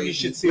already have a You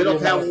should see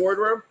Middletown the-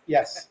 wardrobe?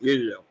 Yes. You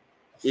do.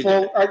 You do.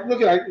 Full.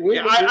 Look at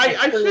Yeah,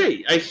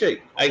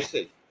 I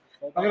see.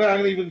 I'm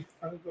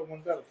gonna go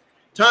one better.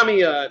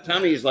 Tommy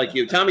is like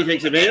you. Tommy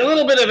takes advantage a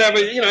little bit of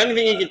everything.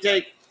 Anything he can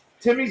take.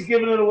 Timmy's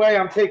giving it away.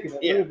 I'm taking it.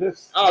 Yeah. Look at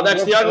this. Oh,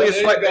 that's the ugliest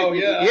there you sweatshirt. go,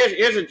 yeah.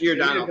 Here's a dear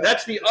There you Donald. go.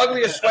 That's the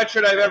ugliest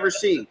sweatshirt I've ever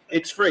seen.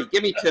 It's free.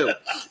 Give me 2.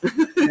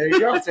 There you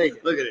go. Take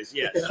it. Look at this.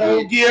 Yeah.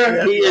 Whole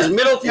gear. He is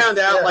Middletowned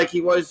out Yeah. like he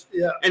was,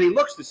 Yeah. and he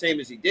looks the same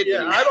as he did.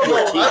 Yeah, when he I was don't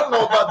know. 14. I don't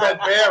know about that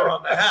bear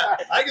on the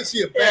hat. I can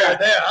see a bear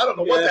there. I don't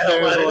know what the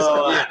hell that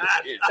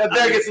is. Yeah. That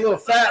bear gets a little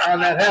fat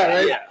on that hat,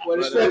 right? Yeah. When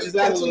it But, stretches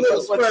out a it's a little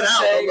little bit, what's spread the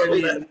out a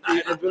saying?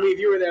 little I believe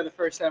you were there the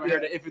first time I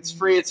heard it. If it's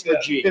free, it's for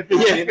G. If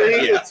it's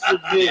free, it's for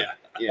me.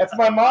 Yeah. That's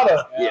my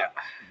motto. Yeah.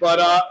 But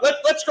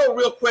let's go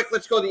real quick.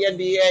 Let's go to the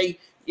NBA.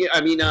 Yeah, I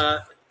mean,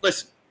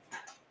 listen,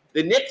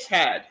 the Knicks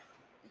had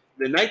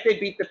the night they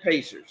beat the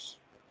Pacers.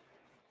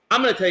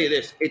 I'm going to tell you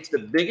this: it's the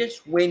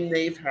biggest win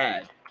they've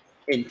had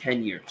in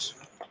 10 years.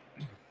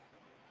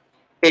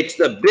 It's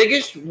the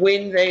biggest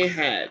win they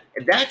had.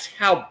 And that's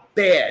how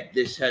bad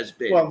this has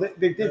been. Well,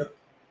 they did.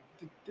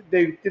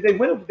 Did they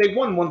win? They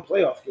won one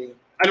playoff game.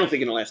 I don't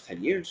think in the last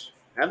 10 years.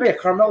 Have Yeah, they?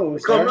 Carmelo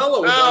was there.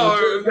 Carmelo was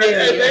Oh, on the team.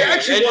 They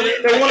actually won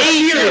it. They won a 8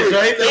 series, years,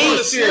 right? They won a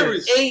 8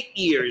 series. 8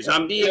 years.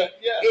 I'm being.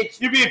 Yeah. It's.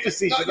 You're being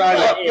facetious. No, I you're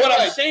know. right. What I'm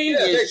Right. saying Yeah,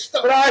 they is,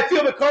 stuck- But I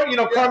feel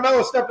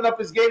Carmelo stepping up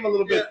his game a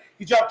little bit. Yeah.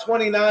 He dropped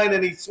 29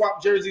 and he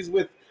swapped jerseys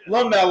with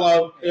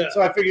LaMelo. Yeah.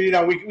 So I figured,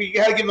 we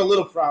had to give him a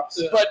little props.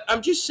 Yeah. but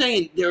I'm just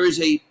saying there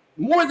is a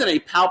more than a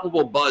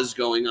palpable buzz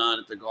going on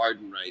at the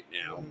Garden right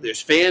now.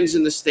 There's fans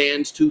in the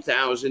stands,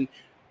 2,000.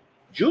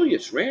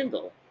 Julius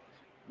Randle,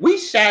 we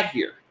sat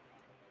here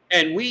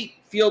and we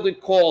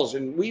fielded calls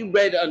and we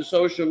read on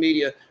social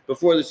media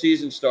before the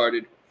season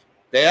started.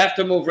 They have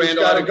to move He's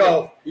Randle. got out to of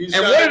go. He's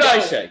And gotta what did I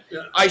go. say? Yeah.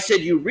 I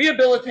said you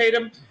rehabilitate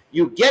him.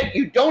 You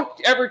don't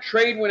ever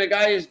trade when a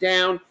guy is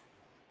down.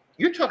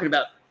 You're talking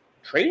about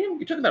trading him?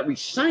 You're talking about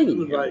re-signing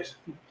him. Right.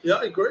 Yeah,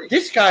 I agree.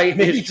 This guy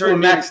Maybe has to a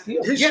turned max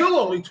deal. He's Yeah. still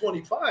only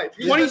 25.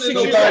 He's 26 been in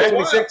the years league old. a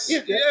while. 26.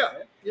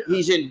 Yeah.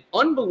 He's in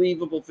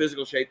unbelievable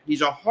physical shape.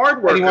 He's a hard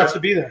And worker. he wants to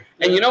be there.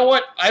 And you know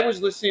what? I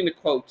was listening to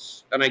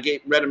quotes, and I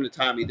read them to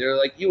Tommy. They're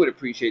like, you would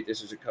appreciate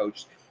this as a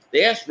coach.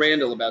 They asked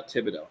Randall about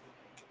Thibodeau.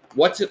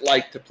 What's it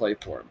like to play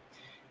for him?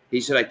 He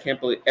said, I can't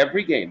believe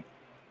every game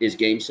is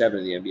Game 7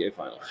 in the NBA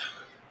Finals.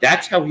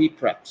 That's how he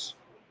preps.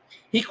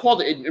 He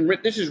called it, and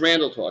this is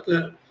Randall talking.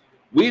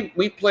 Yeah.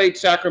 We played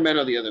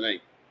Sacramento the other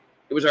night.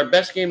 It was our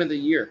best game of the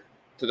year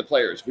to the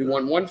players. We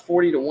won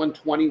 140 to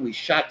 120. We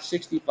shot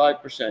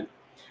 65%.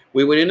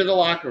 We went into the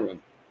locker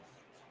room,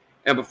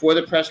 and before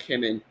the press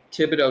came in,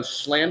 Thibodeau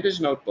slammed his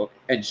notebook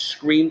and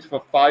screamed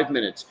for 5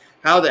 minutes,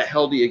 how the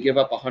hell do you give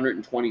up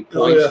 120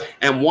 points? yeah.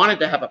 And wanted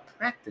to have a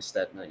practice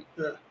that night.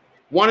 Yeah.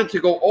 Wanted to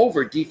go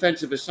over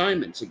defensive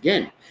assignments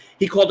again.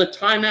 He called a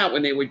timeout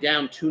when they were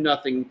down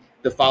 2-0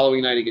 the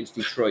following night against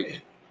Detroit.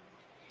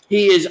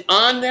 He is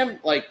on them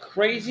like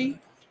crazy.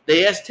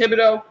 They asked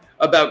Thibodeau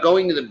about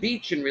going to the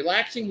beach and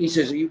relaxing. He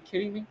says, are you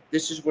kidding me?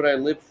 This is what I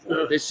live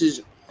for. Yeah.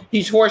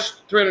 He's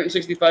horsed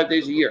 365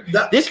 days a year.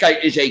 That- This guy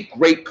is a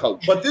great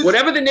coach. But this-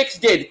 Whatever the Knicks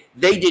did,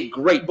 they did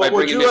great by But what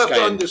bringing you this have to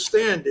guy in.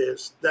 understand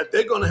is that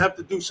they're going to have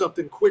to do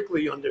something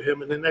quickly under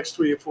him in the next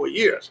 3 or 4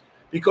 years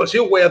because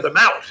he'll wear them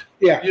out.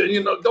 Yeah.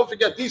 You know, don't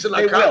forget these are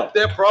They not will. college.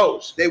 They're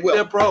pros. They will.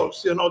 They're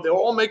pros. You know, they're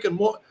all making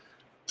more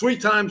 3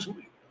 times,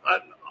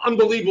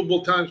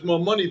 unbelievable times more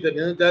money than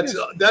him.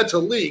 That's a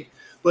league.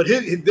 But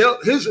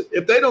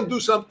if they don't do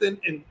something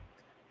in,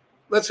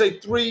 let's say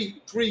 3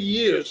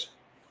 years,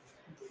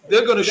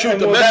 they're going to shoot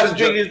the That's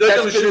messenger. big, They're that's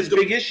going to been shoot his the.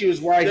 big issue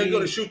is why They're he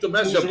going to shoot the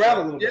moves messenger. around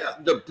a little bit. Yeah.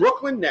 The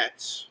Brooklyn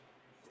Nets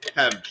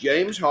have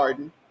James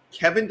Harden,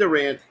 Kevin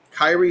Durant,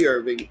 Kyrie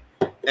Irving,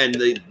 and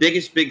the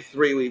biggest big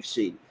 3 we've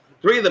seen.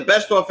 3 of the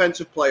best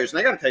offensive players. And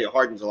I got to tell you,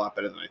 Harden's a lot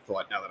better than I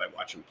thought now that I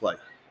watch him play.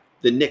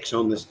 The Knicks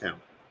own this town.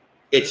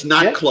 It's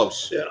not Yeah.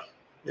 close. Yeah.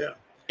 Yeah.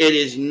 It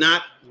is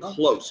not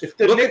close. If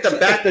the Look Knicks- at the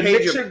back if the page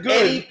Knicks of are good-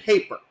 any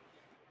paper.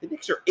 The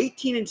Knicks are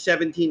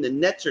 18-17. The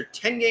Nets are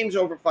 10 games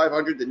over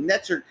 500. The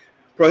Nets are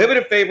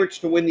prohibitive favorites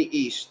to win the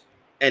East.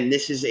 And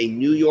this is a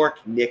New York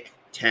Knick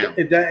town.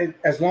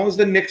 As long as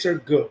the Knicks are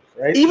good,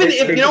 right? Even They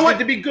if- you know just what? need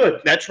to be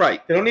good. That's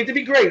right. They don't need to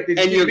be great. They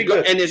just And need to be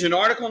good. and there's an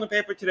article in the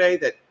paper today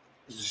that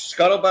is a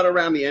scuttlebutt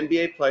around the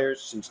NBA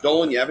players. Since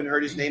Dolan, you haven't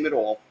heard his name at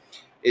all,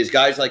 is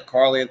guys like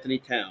Karl Anthony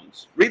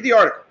Towns. Read the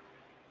article.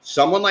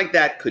 Someone like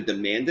that could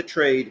demand a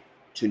trade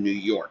to New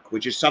York,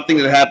 which is something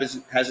that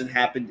hasn't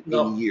happened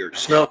in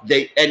years. No.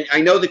 And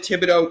I know the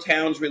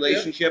Thibodeau-Towns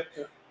relationship,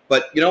 Yeah.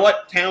 but you know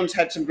what? Towns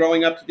had some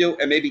growing up to do,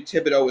 and maybe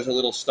Thibodeau was a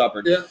little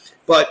stubborn. Yeah.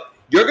 But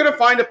you're going to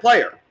find a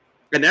player,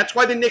 and that's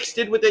why the Knicks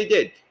did what they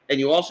did. And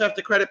you also have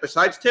to credit,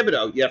 besides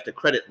Thibodeau, you have to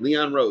credit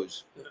Leon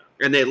Rose. Yeah.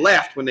 And they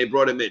laughed when they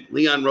brought him in.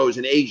 Leon Rose,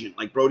 an agent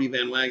like Brody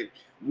Van Wagen,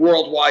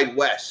 Worldwide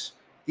Wes.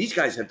 These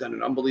guys have done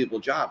an unbelievable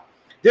job.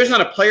 There's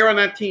not a player on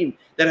that team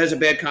that has a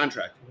bad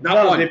contract.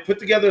 Not one. They put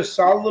together a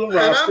solid little And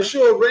roster. I'm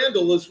sure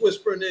Randall is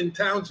whispering in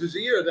Towns'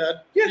 ear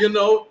that, Yeah. you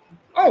know,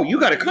 Oh, you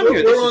got to come here.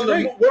 we're This is on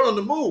great. we're on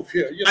the move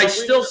here. You know, I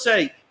still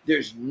say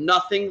there's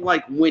nothing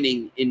like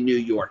winning in New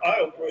York. I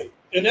agree.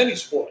 In any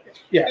sport.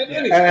 Yeah, In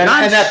any and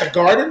Nice. at the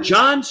Garden,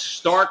 John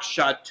Stark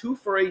shot 2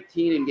 for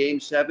 18 in Game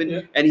 7,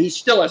 Yeah. and he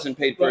still hasn't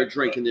paid for a Right,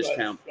 drink in this right,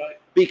 town Right.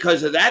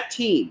 because of that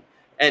team.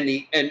 And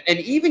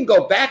even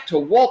go back to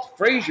Walt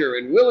Frazier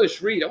and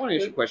Willis Reed. I want to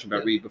ask you a question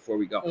about Yeah. Reed before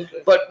we go.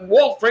 Okay. But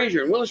Walt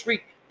Frazier and Willis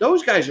Reed,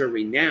 those guys are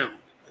renowned.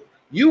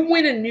 You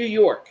win in New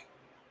York,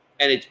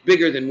 and it's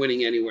bigger than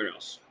winning anywhere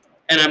else.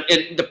 And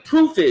the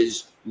proof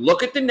is,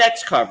 look at the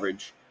Nets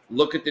coverage.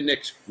 Look at the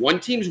Knicks. One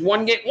team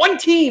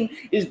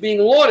is being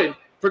lauded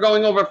for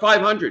going over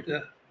 500. Yeah.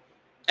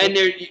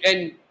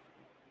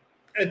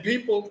 And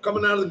people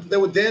coming out of they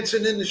were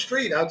dancing in the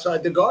street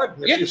outside the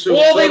Garden. If Yeah, you saw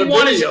all they the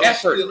want is videos,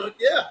 effort. You know,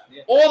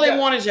 yeah. all they Yeah.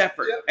 want is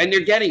effort, Yeah. and they're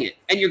getting it.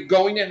 And you're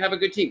going to have a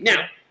good team.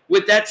 Now,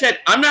 with that said,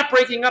 I'm not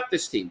breaking up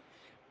this team.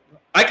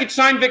 I could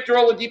sign Victor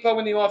Oladipo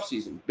in the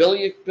offseason.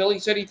 Billy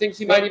said he thinks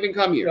he might even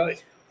come here.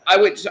 Right. I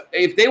would,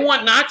 if they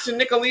want Knox and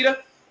Nicolita,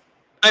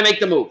 I make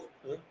the move.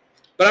 Yeah.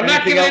 But I'm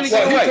not Anything giving else? anything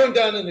Well, he away. turned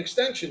down an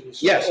extension. You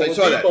saw. Yes, I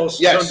saw that. Oladipo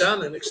Yes. turned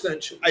down an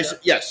extension.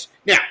 Yes.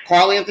 Now,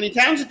 Karl Anthony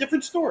Towns, a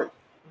different story.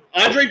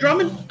 Andre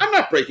Drummond, I'm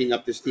not breaking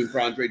up this team for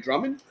Andre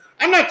Drummond.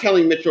 I'm not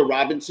telling Mitchell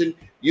Robinson,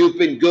 you've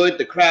been good,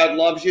 the crowd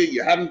loves you,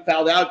 you haven't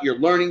fouled out, you're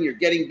learning, you're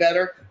getting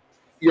better,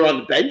 you're on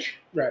the bench.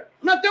 right?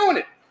 I'm not doing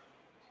it.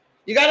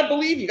 You got to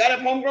believe, you got to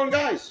have homegrown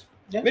guys.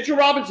 Yeah. Mitchell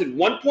Robinson,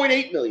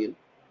 $1.8 million.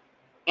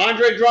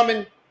 Andre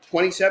Drummond,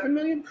 $27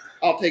 million.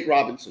 I'll take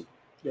Robinson.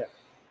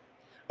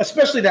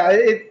 Especially now,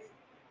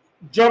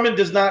 Drummond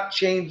does not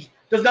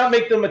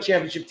make them a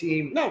championship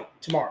team No.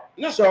 tomorrow.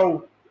 No.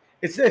 So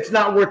it's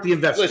not worth the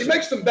investment. He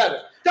makes them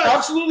better.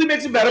 Absolutely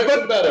makes it better, Makes but,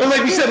 it better. but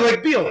like we said,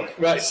 like Beal,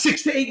 Right.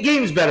 6 to 8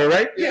 games better,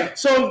 right? Yeah.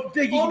 So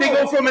they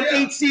go from an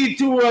 8 seed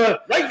to a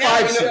Right now,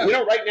 5 seed.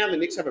 right now the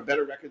Knicks have a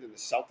better record than the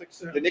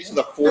Celtics. Yeah. The Knicks are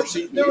the 4th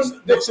seed in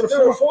the They're, East.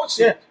 they're a fourth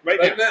seed Yeah. Right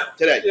right now. now.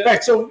 Today. Yeah.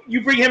 Right. So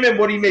you bring him in,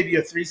 what he may be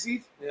a 3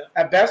 seed Yeah.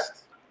 at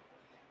best,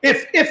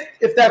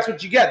 if that's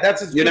what you get.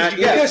 That's as You're good not- as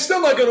you They're get.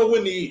 still not going to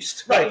win the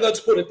East. Right.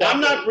 Let's put it that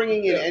I'm way. not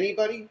bringing in Yeah.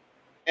 anybody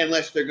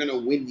unless they're going to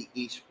win the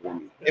East for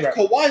me. If Right.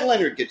 Kawhi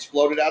Leonard gets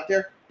floated out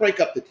there, break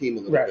up the team a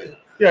little Right. bit.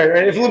 Yeah.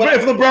 Right. If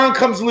LeBron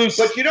comes loose,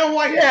 But you know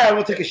what? yeah,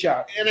 we'll take a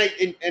shot.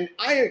 And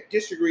I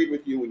disagreed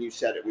with you when you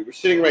said it. We were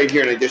sitting right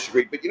here and I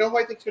disagreed. But you know who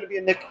I think is going to be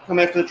a Knick come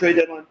after the trade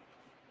deadline?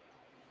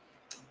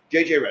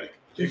 JJ Redick.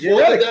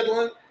 Before Yeah. the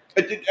deadline.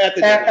 At the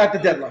deadline. At the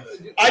deadline.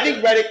 I think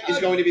Redick is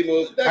going to be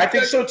moved. I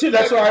think so, too.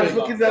 That's why I was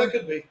looking That at.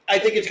 could be. I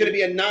think it's going to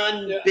be a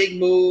non-big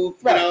move.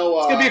 Right. You know,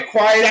 It's gonna be a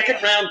quiet.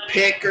 second round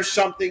pick or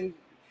something.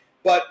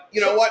 But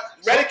you know what?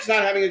 Reddick's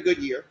not having a good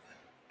year,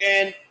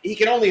 and he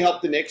can only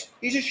help the Knicks.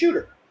 He's a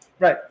shooter.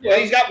 Right. Well,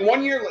 he's got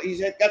 1 year.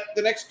 He's got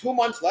the next 2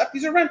 months left.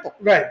 He's a rental.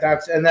 Right.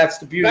 That's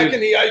the beauty. Back in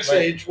the Ice Right.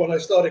 Age, when I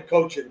started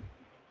coaching,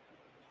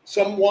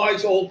 some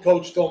wise old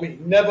coach told me,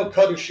 never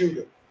cut a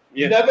shooter.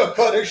 Yeah. Never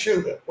cut a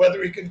shooter.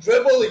 Whether he can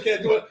dribble, he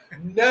can't do it.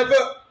 Never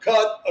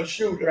cut a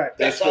shooter. Right.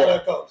 That's They how score.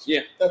 that goes.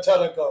 Yeah. That's how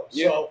that goes.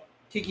 Yeah. So,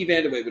 Kiki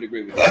Vandeweghe would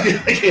agree with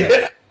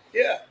that.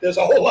 yeah. There's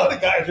a whole lot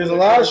of guys. There's a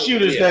lot of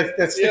shooters Yeah.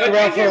 that stick Yeah.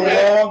 around for a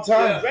Yeah. long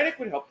time. Reddick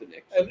would help the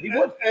Knicks. And, He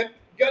would. and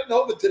getting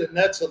over to the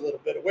Nets a little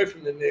bit, away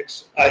from the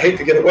Knicks. I hate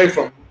to get away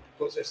from them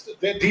because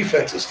their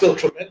defense is still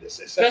tremendous.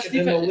 They're Best second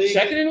in the defense. league.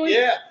 Second in the league?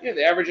 Yeah. Yeah,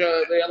 they average.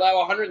 They allow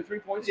 103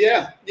 points. a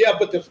Yeah. Yeah.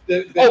 But the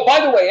game. Oh, by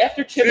the way,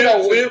 after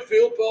Thibodeau,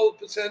 field goal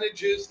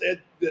percentages,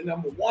 they're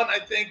number one, I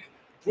think.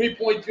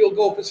 3-point field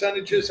goal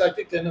percentages, I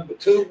think they're number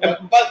two.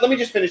 but let me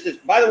just finish this.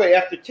 By the way,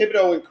 after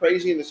Thibodeau went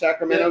crazy in the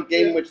Sacramento Yeah,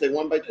 game, yeah. in which they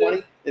won by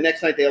 20, the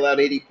next night they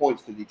allowed 80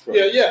 points to Detroit.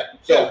 Yeah.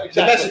 So, yeah, the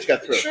exactly. message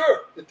got through.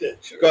 Sure, it did.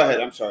 Sure. Go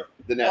ahead. I'm sorry.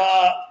 The Nets.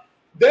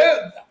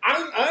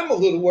 I'm a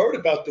little worried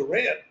about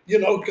Durant. You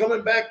know,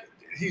 coming back,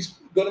 he's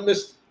going to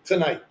miss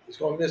tonight. He's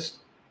going to miss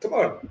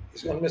tomorrow.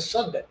 He's going to miss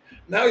Sunday.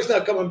 Now he's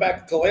not coming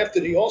back until after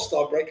the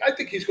All-Star break. I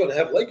think he's going to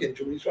have leg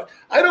injuries.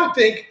 I don't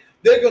think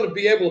they're going to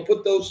be able to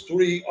put those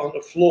three on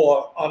the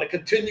floor on a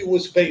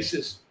continuous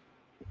basis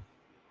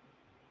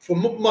for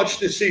much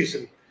this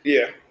season.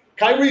 yeah.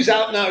 Kyrie's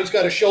out now. He's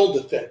got a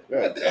shoulder thing.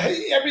 Right.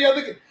 Hey, every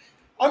other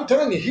 – I'm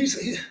telling you,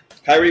 he's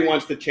Kyrie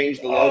wants to change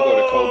the logo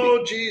to Kobe.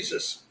 oh,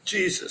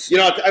 Jesus. You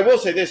know, I will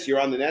say this.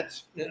 You're on the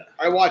Nets. Yeah.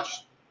 I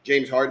watched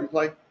James Harden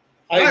play.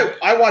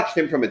 I watched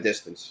him from a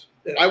distance.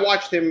 Yeah. I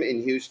watched him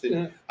in Houston.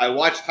 Yeah. I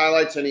watched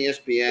highlights on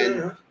ESPN.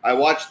 Yeah. I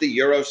watched the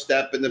Euro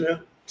step and the Yeah.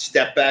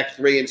 step back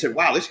three and said,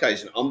 wow, this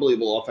guy's an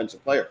unbelievable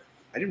offensive player.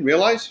 I didn't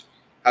realize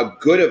how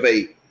good of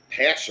a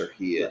passer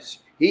he is.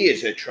 He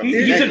is a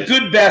tremendous. He's a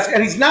good basket,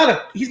 and he's not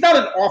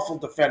an awful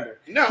defender.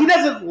 No. He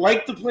doesn't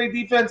like to play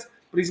defense,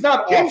 but he's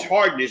not James awful.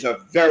 Harden is a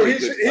very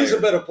He's good player.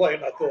 a better player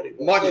than I thought he was.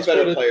 Much Let's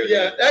better put it- player than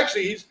Yeah, that.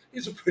 actually,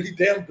 he's a pretty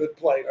damn good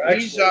player. Actually.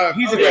 He's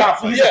He's a yeah.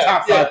 top. He's a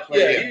top 5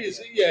 player. Yeah, he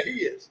is. Yeah, he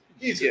is.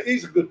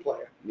 He's a good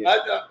player. Yeah.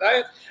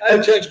 I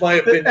changed my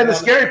opinion. And the on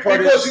him. scary part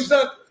because is- he's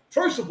not.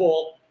 First of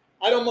all,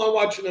 I don't mind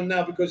watching him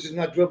now because he's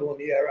not dribbling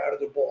the air out of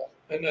the ball.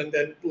 and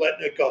then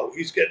letting it go.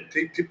 He's getting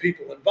to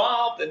people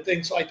involved and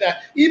things like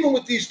that. Even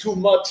with these two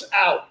mutts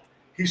out,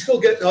 he's still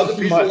getting other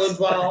people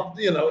involved,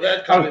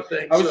 that kind of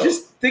thing. I was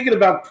just thinking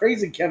about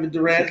praising Kevin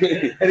Durant,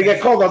 and he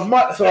got called a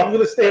mutt, so I'm going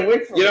to stay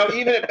away from him.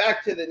 Even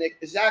back to the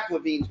Knicks, Zach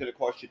LaVine's going to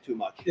cost you too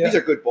much. Yeah. He's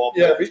a good ball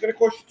player. Yeah. He's going to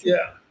cost you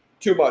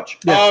too much.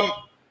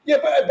 Yeah.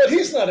 But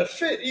he's not a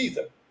fit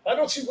either. I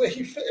don't see where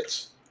he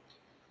fits.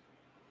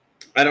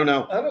 I don't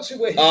know. I don't see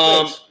where he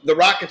fits. The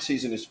Rocket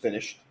season is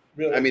finished.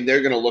 Really? I mean,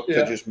 they're going to look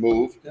to just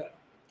move. Yeah.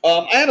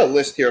 I had a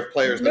list here of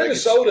players.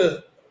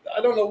 Minnesota,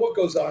 I don't know what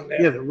goes on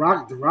there. Yeah, the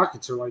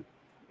Rockets are like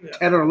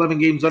 10 or 11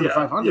 games under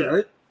 500,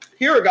 right?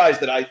 Here are guys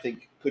that I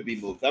think could be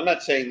moved. I'm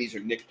not saying these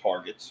are Nick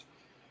targets,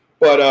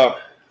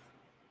 but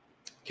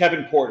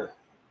Kevin Porter,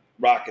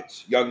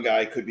 Rockets, young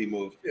guy, could be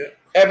moved. Yeah.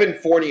 Evan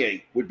Fournier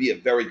would be a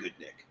very good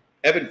Nick.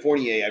 Evan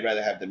Fournier, I'd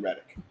rather have than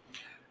Redick.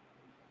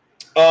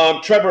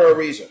 Trevor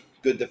Ariza,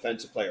 good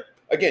defensive player.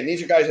 Again,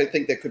 these are guys I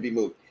think that could be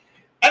moved.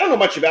 I don't know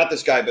much about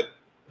this guy, but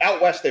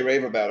out west they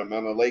rave about him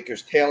on the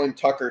Lakers. Talon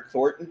Tucker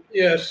Thornton.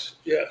 Yes,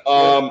 yeah.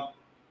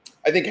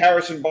 I think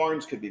Harrison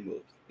Barnes could be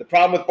moved. The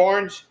problem with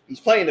Barnes, he's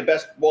playing the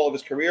best ball of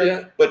his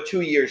career, but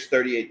 2 years,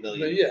 $38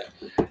 million.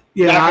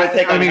 Yeah. Not going to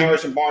take on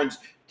Harrison Barnes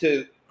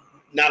to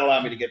not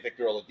allow me to get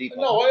Victor Oladipo.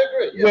 No,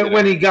 I agree.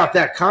 When he got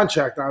that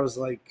contract, I was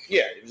like,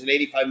 it was an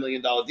 $85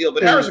 million deal.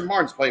 But Harrison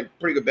Barnes is playing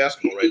pretty good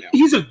basketball right now.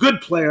 He's a good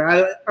player.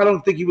 I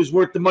don't think he was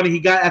worth the money he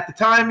got at the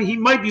time. He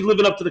might be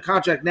living up to the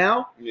contract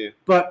now. Yeah.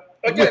 But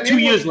with 2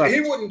 years left.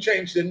 He wouldn't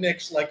change the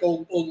Knicks like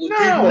old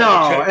Oladipo.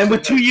 No. And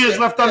with 2 years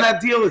left on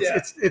that deal,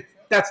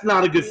 that's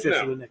not a good fit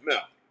for the Knicks. No.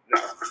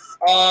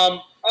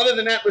 Other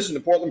than that, listen, the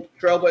Portland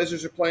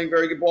Trailblazers are playing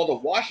very good ball. The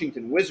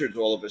Washington Wizards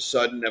all of a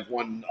sudden have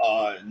won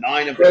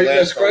 9 of the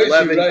last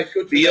 11. Right?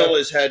 Beal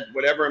has had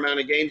whatever amount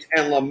of games.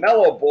 And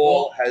LaMelo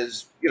Ball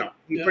has,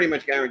 he's pretty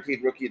much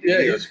guaranteed Rookie of the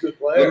Year. Yeah, he's a good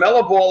player.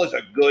 LaMelo Ball is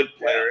a good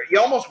player. You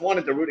almost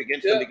wanted to root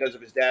against him because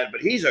of his dad, but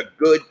he's a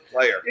good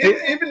player.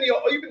 Even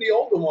the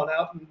older one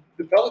out in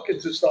the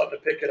Pelicans are starting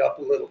to pick it up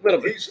a little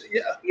bit.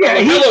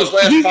 LaMelo's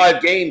last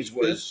 5 games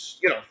was,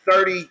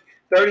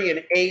 30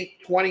 and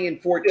 8, 20 and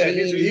 14. Yeah,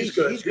 he's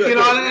good. He's good.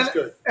 He's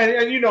good.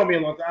 And you know me a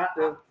long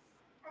time.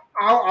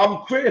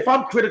 If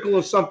I'm critical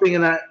of something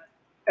and I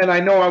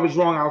know I was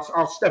wrong,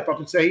 I'll step up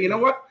and say, you know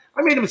what?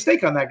 I made a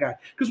mistake on that guy.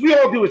 Because we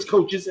all do as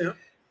coaches. Yeah.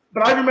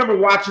 But I remember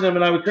watching him,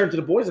 and I would turn to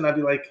the boys, and I'd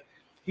be like,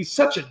 he's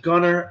such a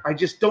gunner. I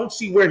just don't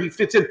see where he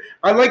fits in.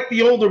 I like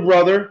the older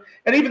brother,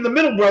 and even the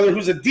middle brother,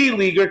 who's a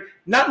D-leaguer,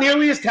 not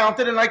nearly as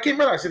talented. And I came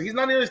around. I said, he's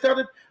not nearly as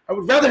talented. I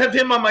would rather have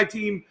him on my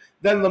team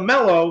than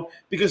LaMelo,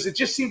 because it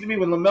just seemed to me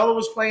when LaMelo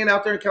was playing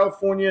out there in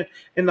California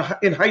in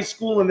high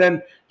school and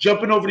then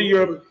jumping over to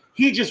Europe,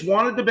 he just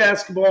wanted the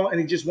basketball and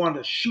he just wanted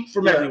to shoot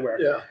from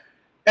everywhere. Yeah.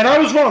 And I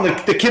was wrong.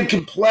 The kid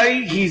can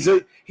play. He's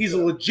a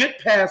legit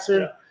passer.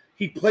 Yeah.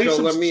 He plays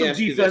some defense.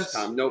 You this,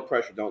 Tom. No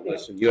pressure. Don't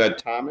listen. You had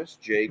Thomas,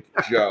 Jake,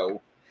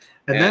 Joe,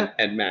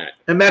 and Matt.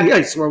 And Matt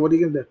Heiss. Well, what are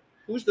you going to do?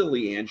 Who's the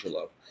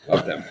LiAngelo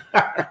of them?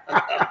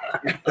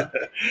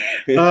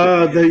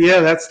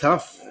 That's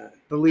tough.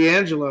 The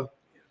LiAngelo.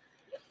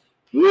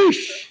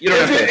 Whoosh. You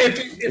don't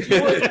if you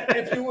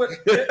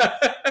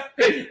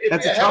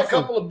had a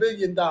couple of $1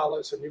 billion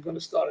and you're going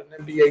to start an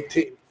NBA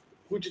team,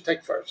 who'd you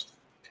take first?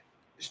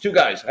 It's 2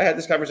 guys. I had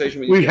this conversation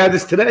with you. We had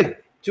this today.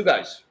 2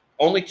 guys.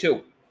 Only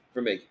 2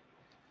 for me.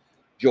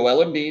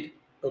 Joel Embiid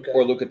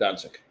or Luka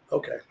Doncic.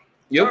 Okay.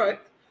 You? All right.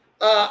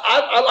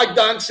 I like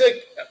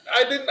Doncic.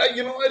 I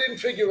didn't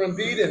figure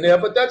Embiid in there,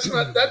 but that's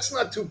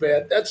not too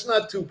bad. That's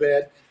not too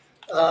bad.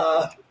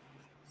 Well,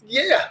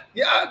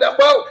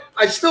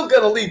 I still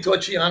got to lean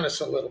towards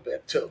Giannis a little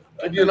bit too.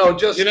 You're not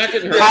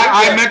getting hurt.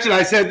 I mentioned.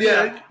 I said,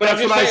 but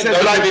that's what I said.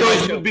 But I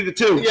those would be the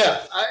 2.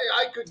 Yeah,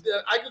 I could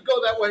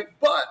go that way.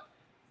 But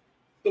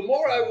the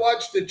more I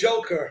watch the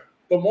Joker,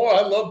 the more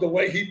I love the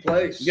way he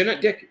plays. You're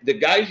not Dick. The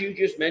guys you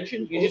just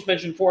mentioned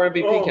 4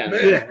 MVP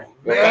candidates.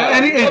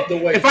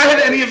 If I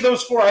had any of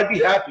those 4, I'd be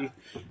happy.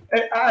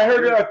 I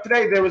heard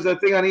today there was a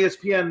thing on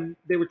ESPN.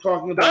 They were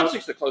talking about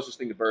Doncic's the closest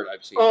thing to Bird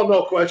I've seen. Oh,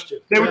 no question.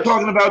 They were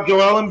talking about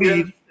Joel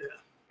Embiid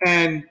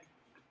and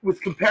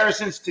with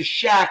comparisons to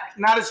Shaq,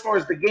 not as far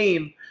as the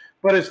game,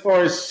 but as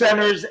far as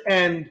centers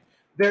and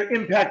their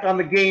impact on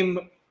the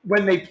game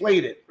when they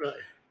played it. Right.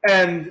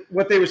 And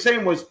what they were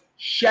saying was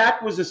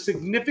Shaq was a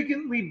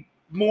significantly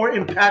more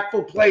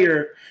impactful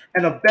player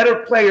and a better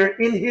player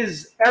in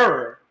his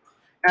era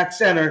at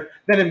center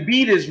than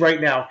Embiid is right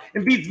now.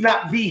 Embiid's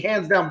not the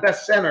hands down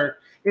best center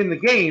in the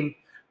game,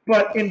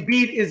 but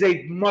Embiid is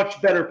a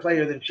much better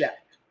player than Shaq.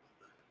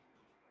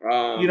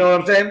 You know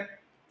what I'm saying?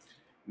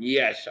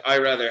 Yes,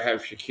 I'd rather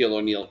have Shaquille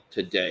O'Neal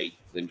today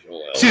than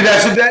Joel. See, and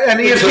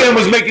ESPN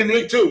was making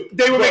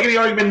they were making the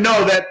argument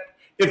that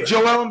if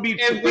Joel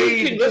Embiid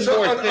played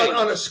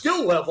on a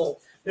skill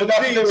level, that's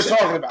what they were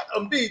talking about.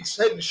 Embiid's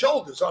head and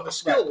shoulders on a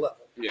skill level.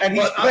 Yeah. And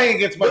he's playing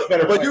against much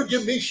better players. But you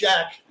give me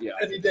Shaq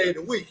any day of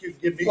the week. You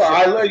give me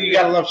Shaq. You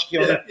got to love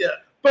Shaquille O'Neal. Yeah.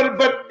 But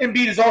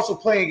Embiid is also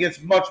playing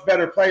against much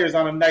better players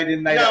on a night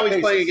in, night out No, he's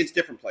basis. playing against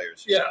different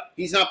players. Yeah.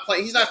 He's not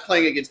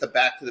playing against the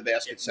back to the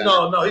basket center.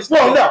 No, he's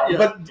Well, no, yeah.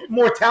 but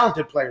more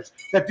talented players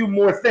that do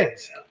more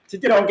things. It's a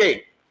different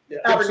game. Yeah.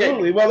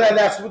 Absolutely. Well,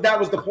 that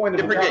was the point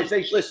of the Different game.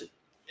 conversation. Listen,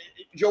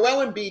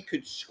 Joel Embiid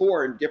could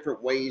score in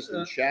different ways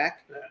than Shaq,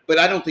 but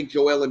I don't think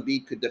Joel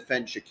Embiid could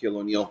defend Shaquille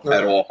O'Neal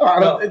at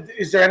all.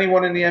 Is there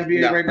anyone in the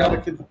NBA No. right now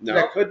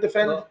that could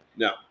defend? No.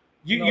 No.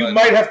 You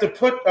might have to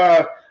put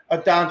a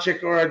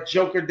Doncic or a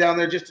Joker down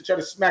there just to try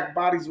to smack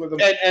bodies with them,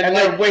 and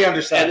they're way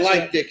undersized. And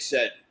like Dick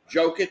said,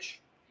 Jokic,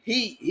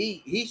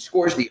 he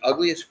scores the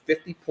ugliest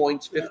 50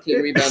 points,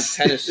 15 rebounds,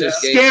 10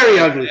 assists game Scary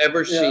I've ugly.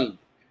 ever seen.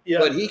 Yeah.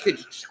 But he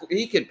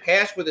could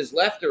pass with his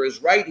left or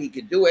his right. He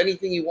could do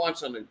anything he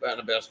wants on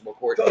a basketball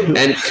court. And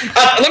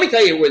let me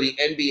tell you where the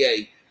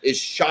NBA is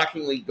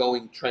shockingly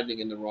trending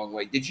in the wrong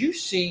way. Did you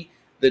see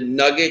the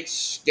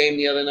Nuggets game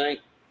the other night?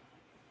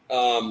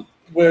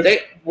 Where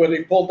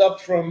they pulled up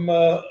from.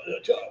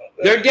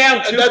 They're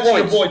down 2 that's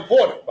points. your boy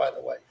Porter, by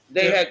the way.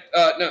 They had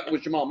no, it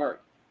was Jamal Murray.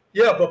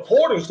 Yeah, but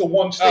Porter's the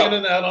one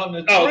standing out on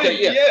the tree. Oh,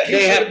 okay, yeah. He They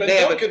should have have been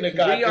a dunking the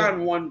guy.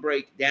 3-on-1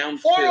 break down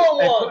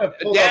 4-on-1.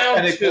 Pull up, down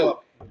and they pull 2.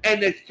 up.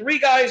 And the 3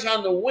 guys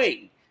on the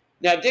wing.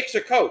 Now, Dick's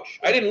a coach.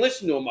 I didn't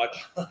listen to him much,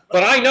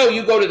 but I know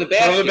you go to the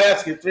Out of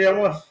basket. the basket,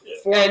 3-on-1,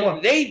 4-on-1.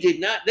 And they did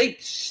not. They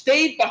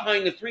stayed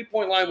behind the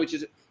 3-point line, which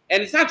is,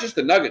 and it's not just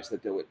the Nuggets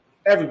that do it.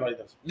 Everybody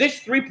does. This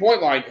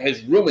 3-point line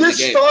has ruined This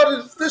the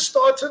game.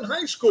 starts in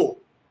high school.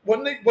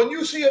 When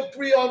you see a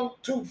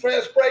 3-on-2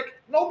 fast break,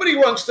 nobody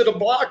runs to the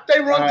block. They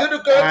run to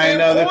the I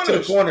know, goddamn to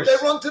the corners.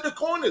 They run to the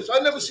corners.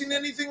 I've never seen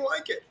anything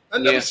like it.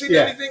 I've never seen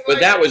Yeah. anything But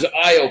like that it. was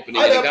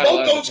eye-opening. I'd It have got a lot both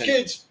of those attention.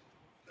 kids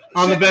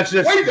On the bench,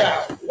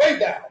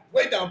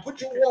 way down. Put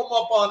your warm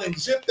up on and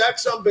zip that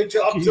sumbitch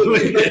up to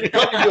the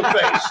cut in your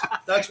face.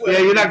 That's where. Yeah,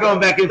 you're not going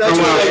back in for a That's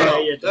where they while. go.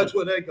 Yeah, That's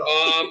where they go.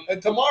 Um,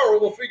 And tomorrow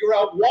we'll figure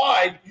out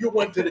why you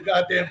went to the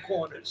goddamn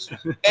corners.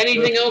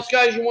 Anything else,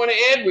 guys, you want to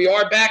add? We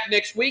are back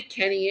next week.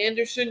 Kenny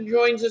Anderson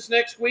joins us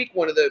next week.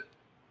 One of the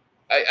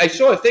I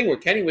saw a thing where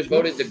Kenny was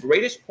voted the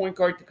greatest point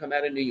guard to come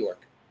out of New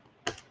York.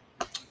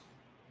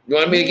 You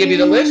want me to give you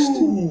the list?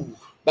 Ooh.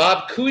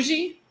 Bob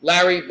Cousy,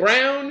 Larry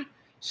Brown,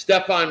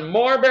 Stephon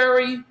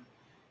Marbury,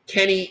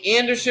 Kenny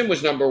Anderson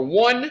was number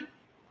 1.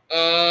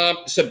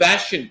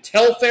 Sebastian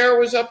Telfair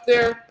was up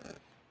there.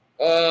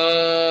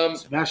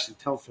 Sebastian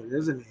Telfair,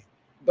 isn't he?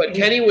 But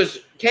Kenny was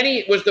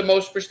the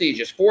most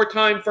prestigious.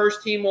 4-time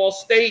first team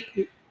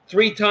All-State,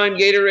 3-time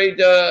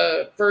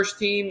Gatorade first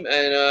team,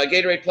 and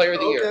Gatorade Player of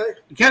the Year. Okay.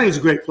 Kenny's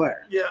a great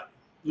player. Yeah.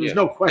 There's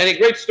no question. And a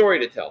great story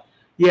to tell.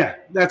 Yeah,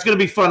 that's going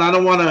to be fun. I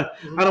don't want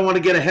to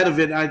get ahead of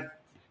it. I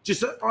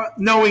just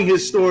knowing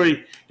his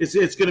story, it's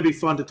going to be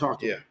fun to talk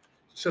to. Yeah.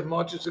 Said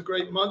March is a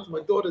great month. My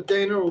daughter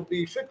Dana will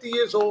be 50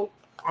 years old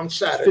on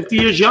Saturday. 50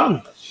 years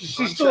young. She's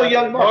On still a young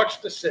Saturday, mom.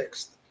 March the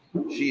 6th.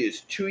 She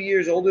is 2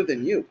 years older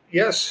than you.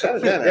 Yes. How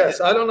does that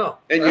Yes. I don't know.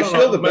 And I you're don't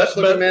still know. the best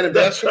looking man in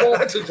basketball.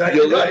 That's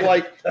exactly You look right.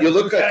 like That's you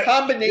look a exactly-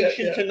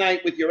 combination yeah.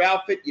 tonight with your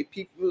outfit. You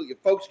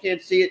folks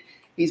can't see it.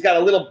 He's got a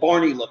little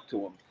Barney look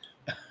to him.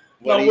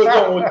 No, But we're he's-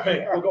 going with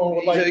pink. We're going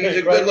with light He's a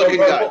pink. good-looking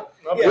right? guy.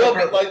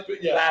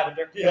 Yeah.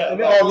 Lavender. Yeah.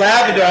 Oh,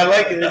 lavender. I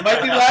like it. It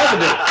might be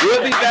lavender.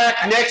 We'll be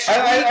back next week.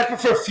 I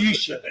prefer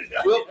fuchsia.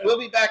 We'll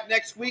be back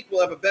next week.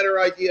 We'll have a better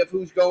idea of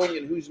who's going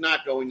and who's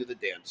not going to the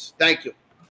dance. Thank you.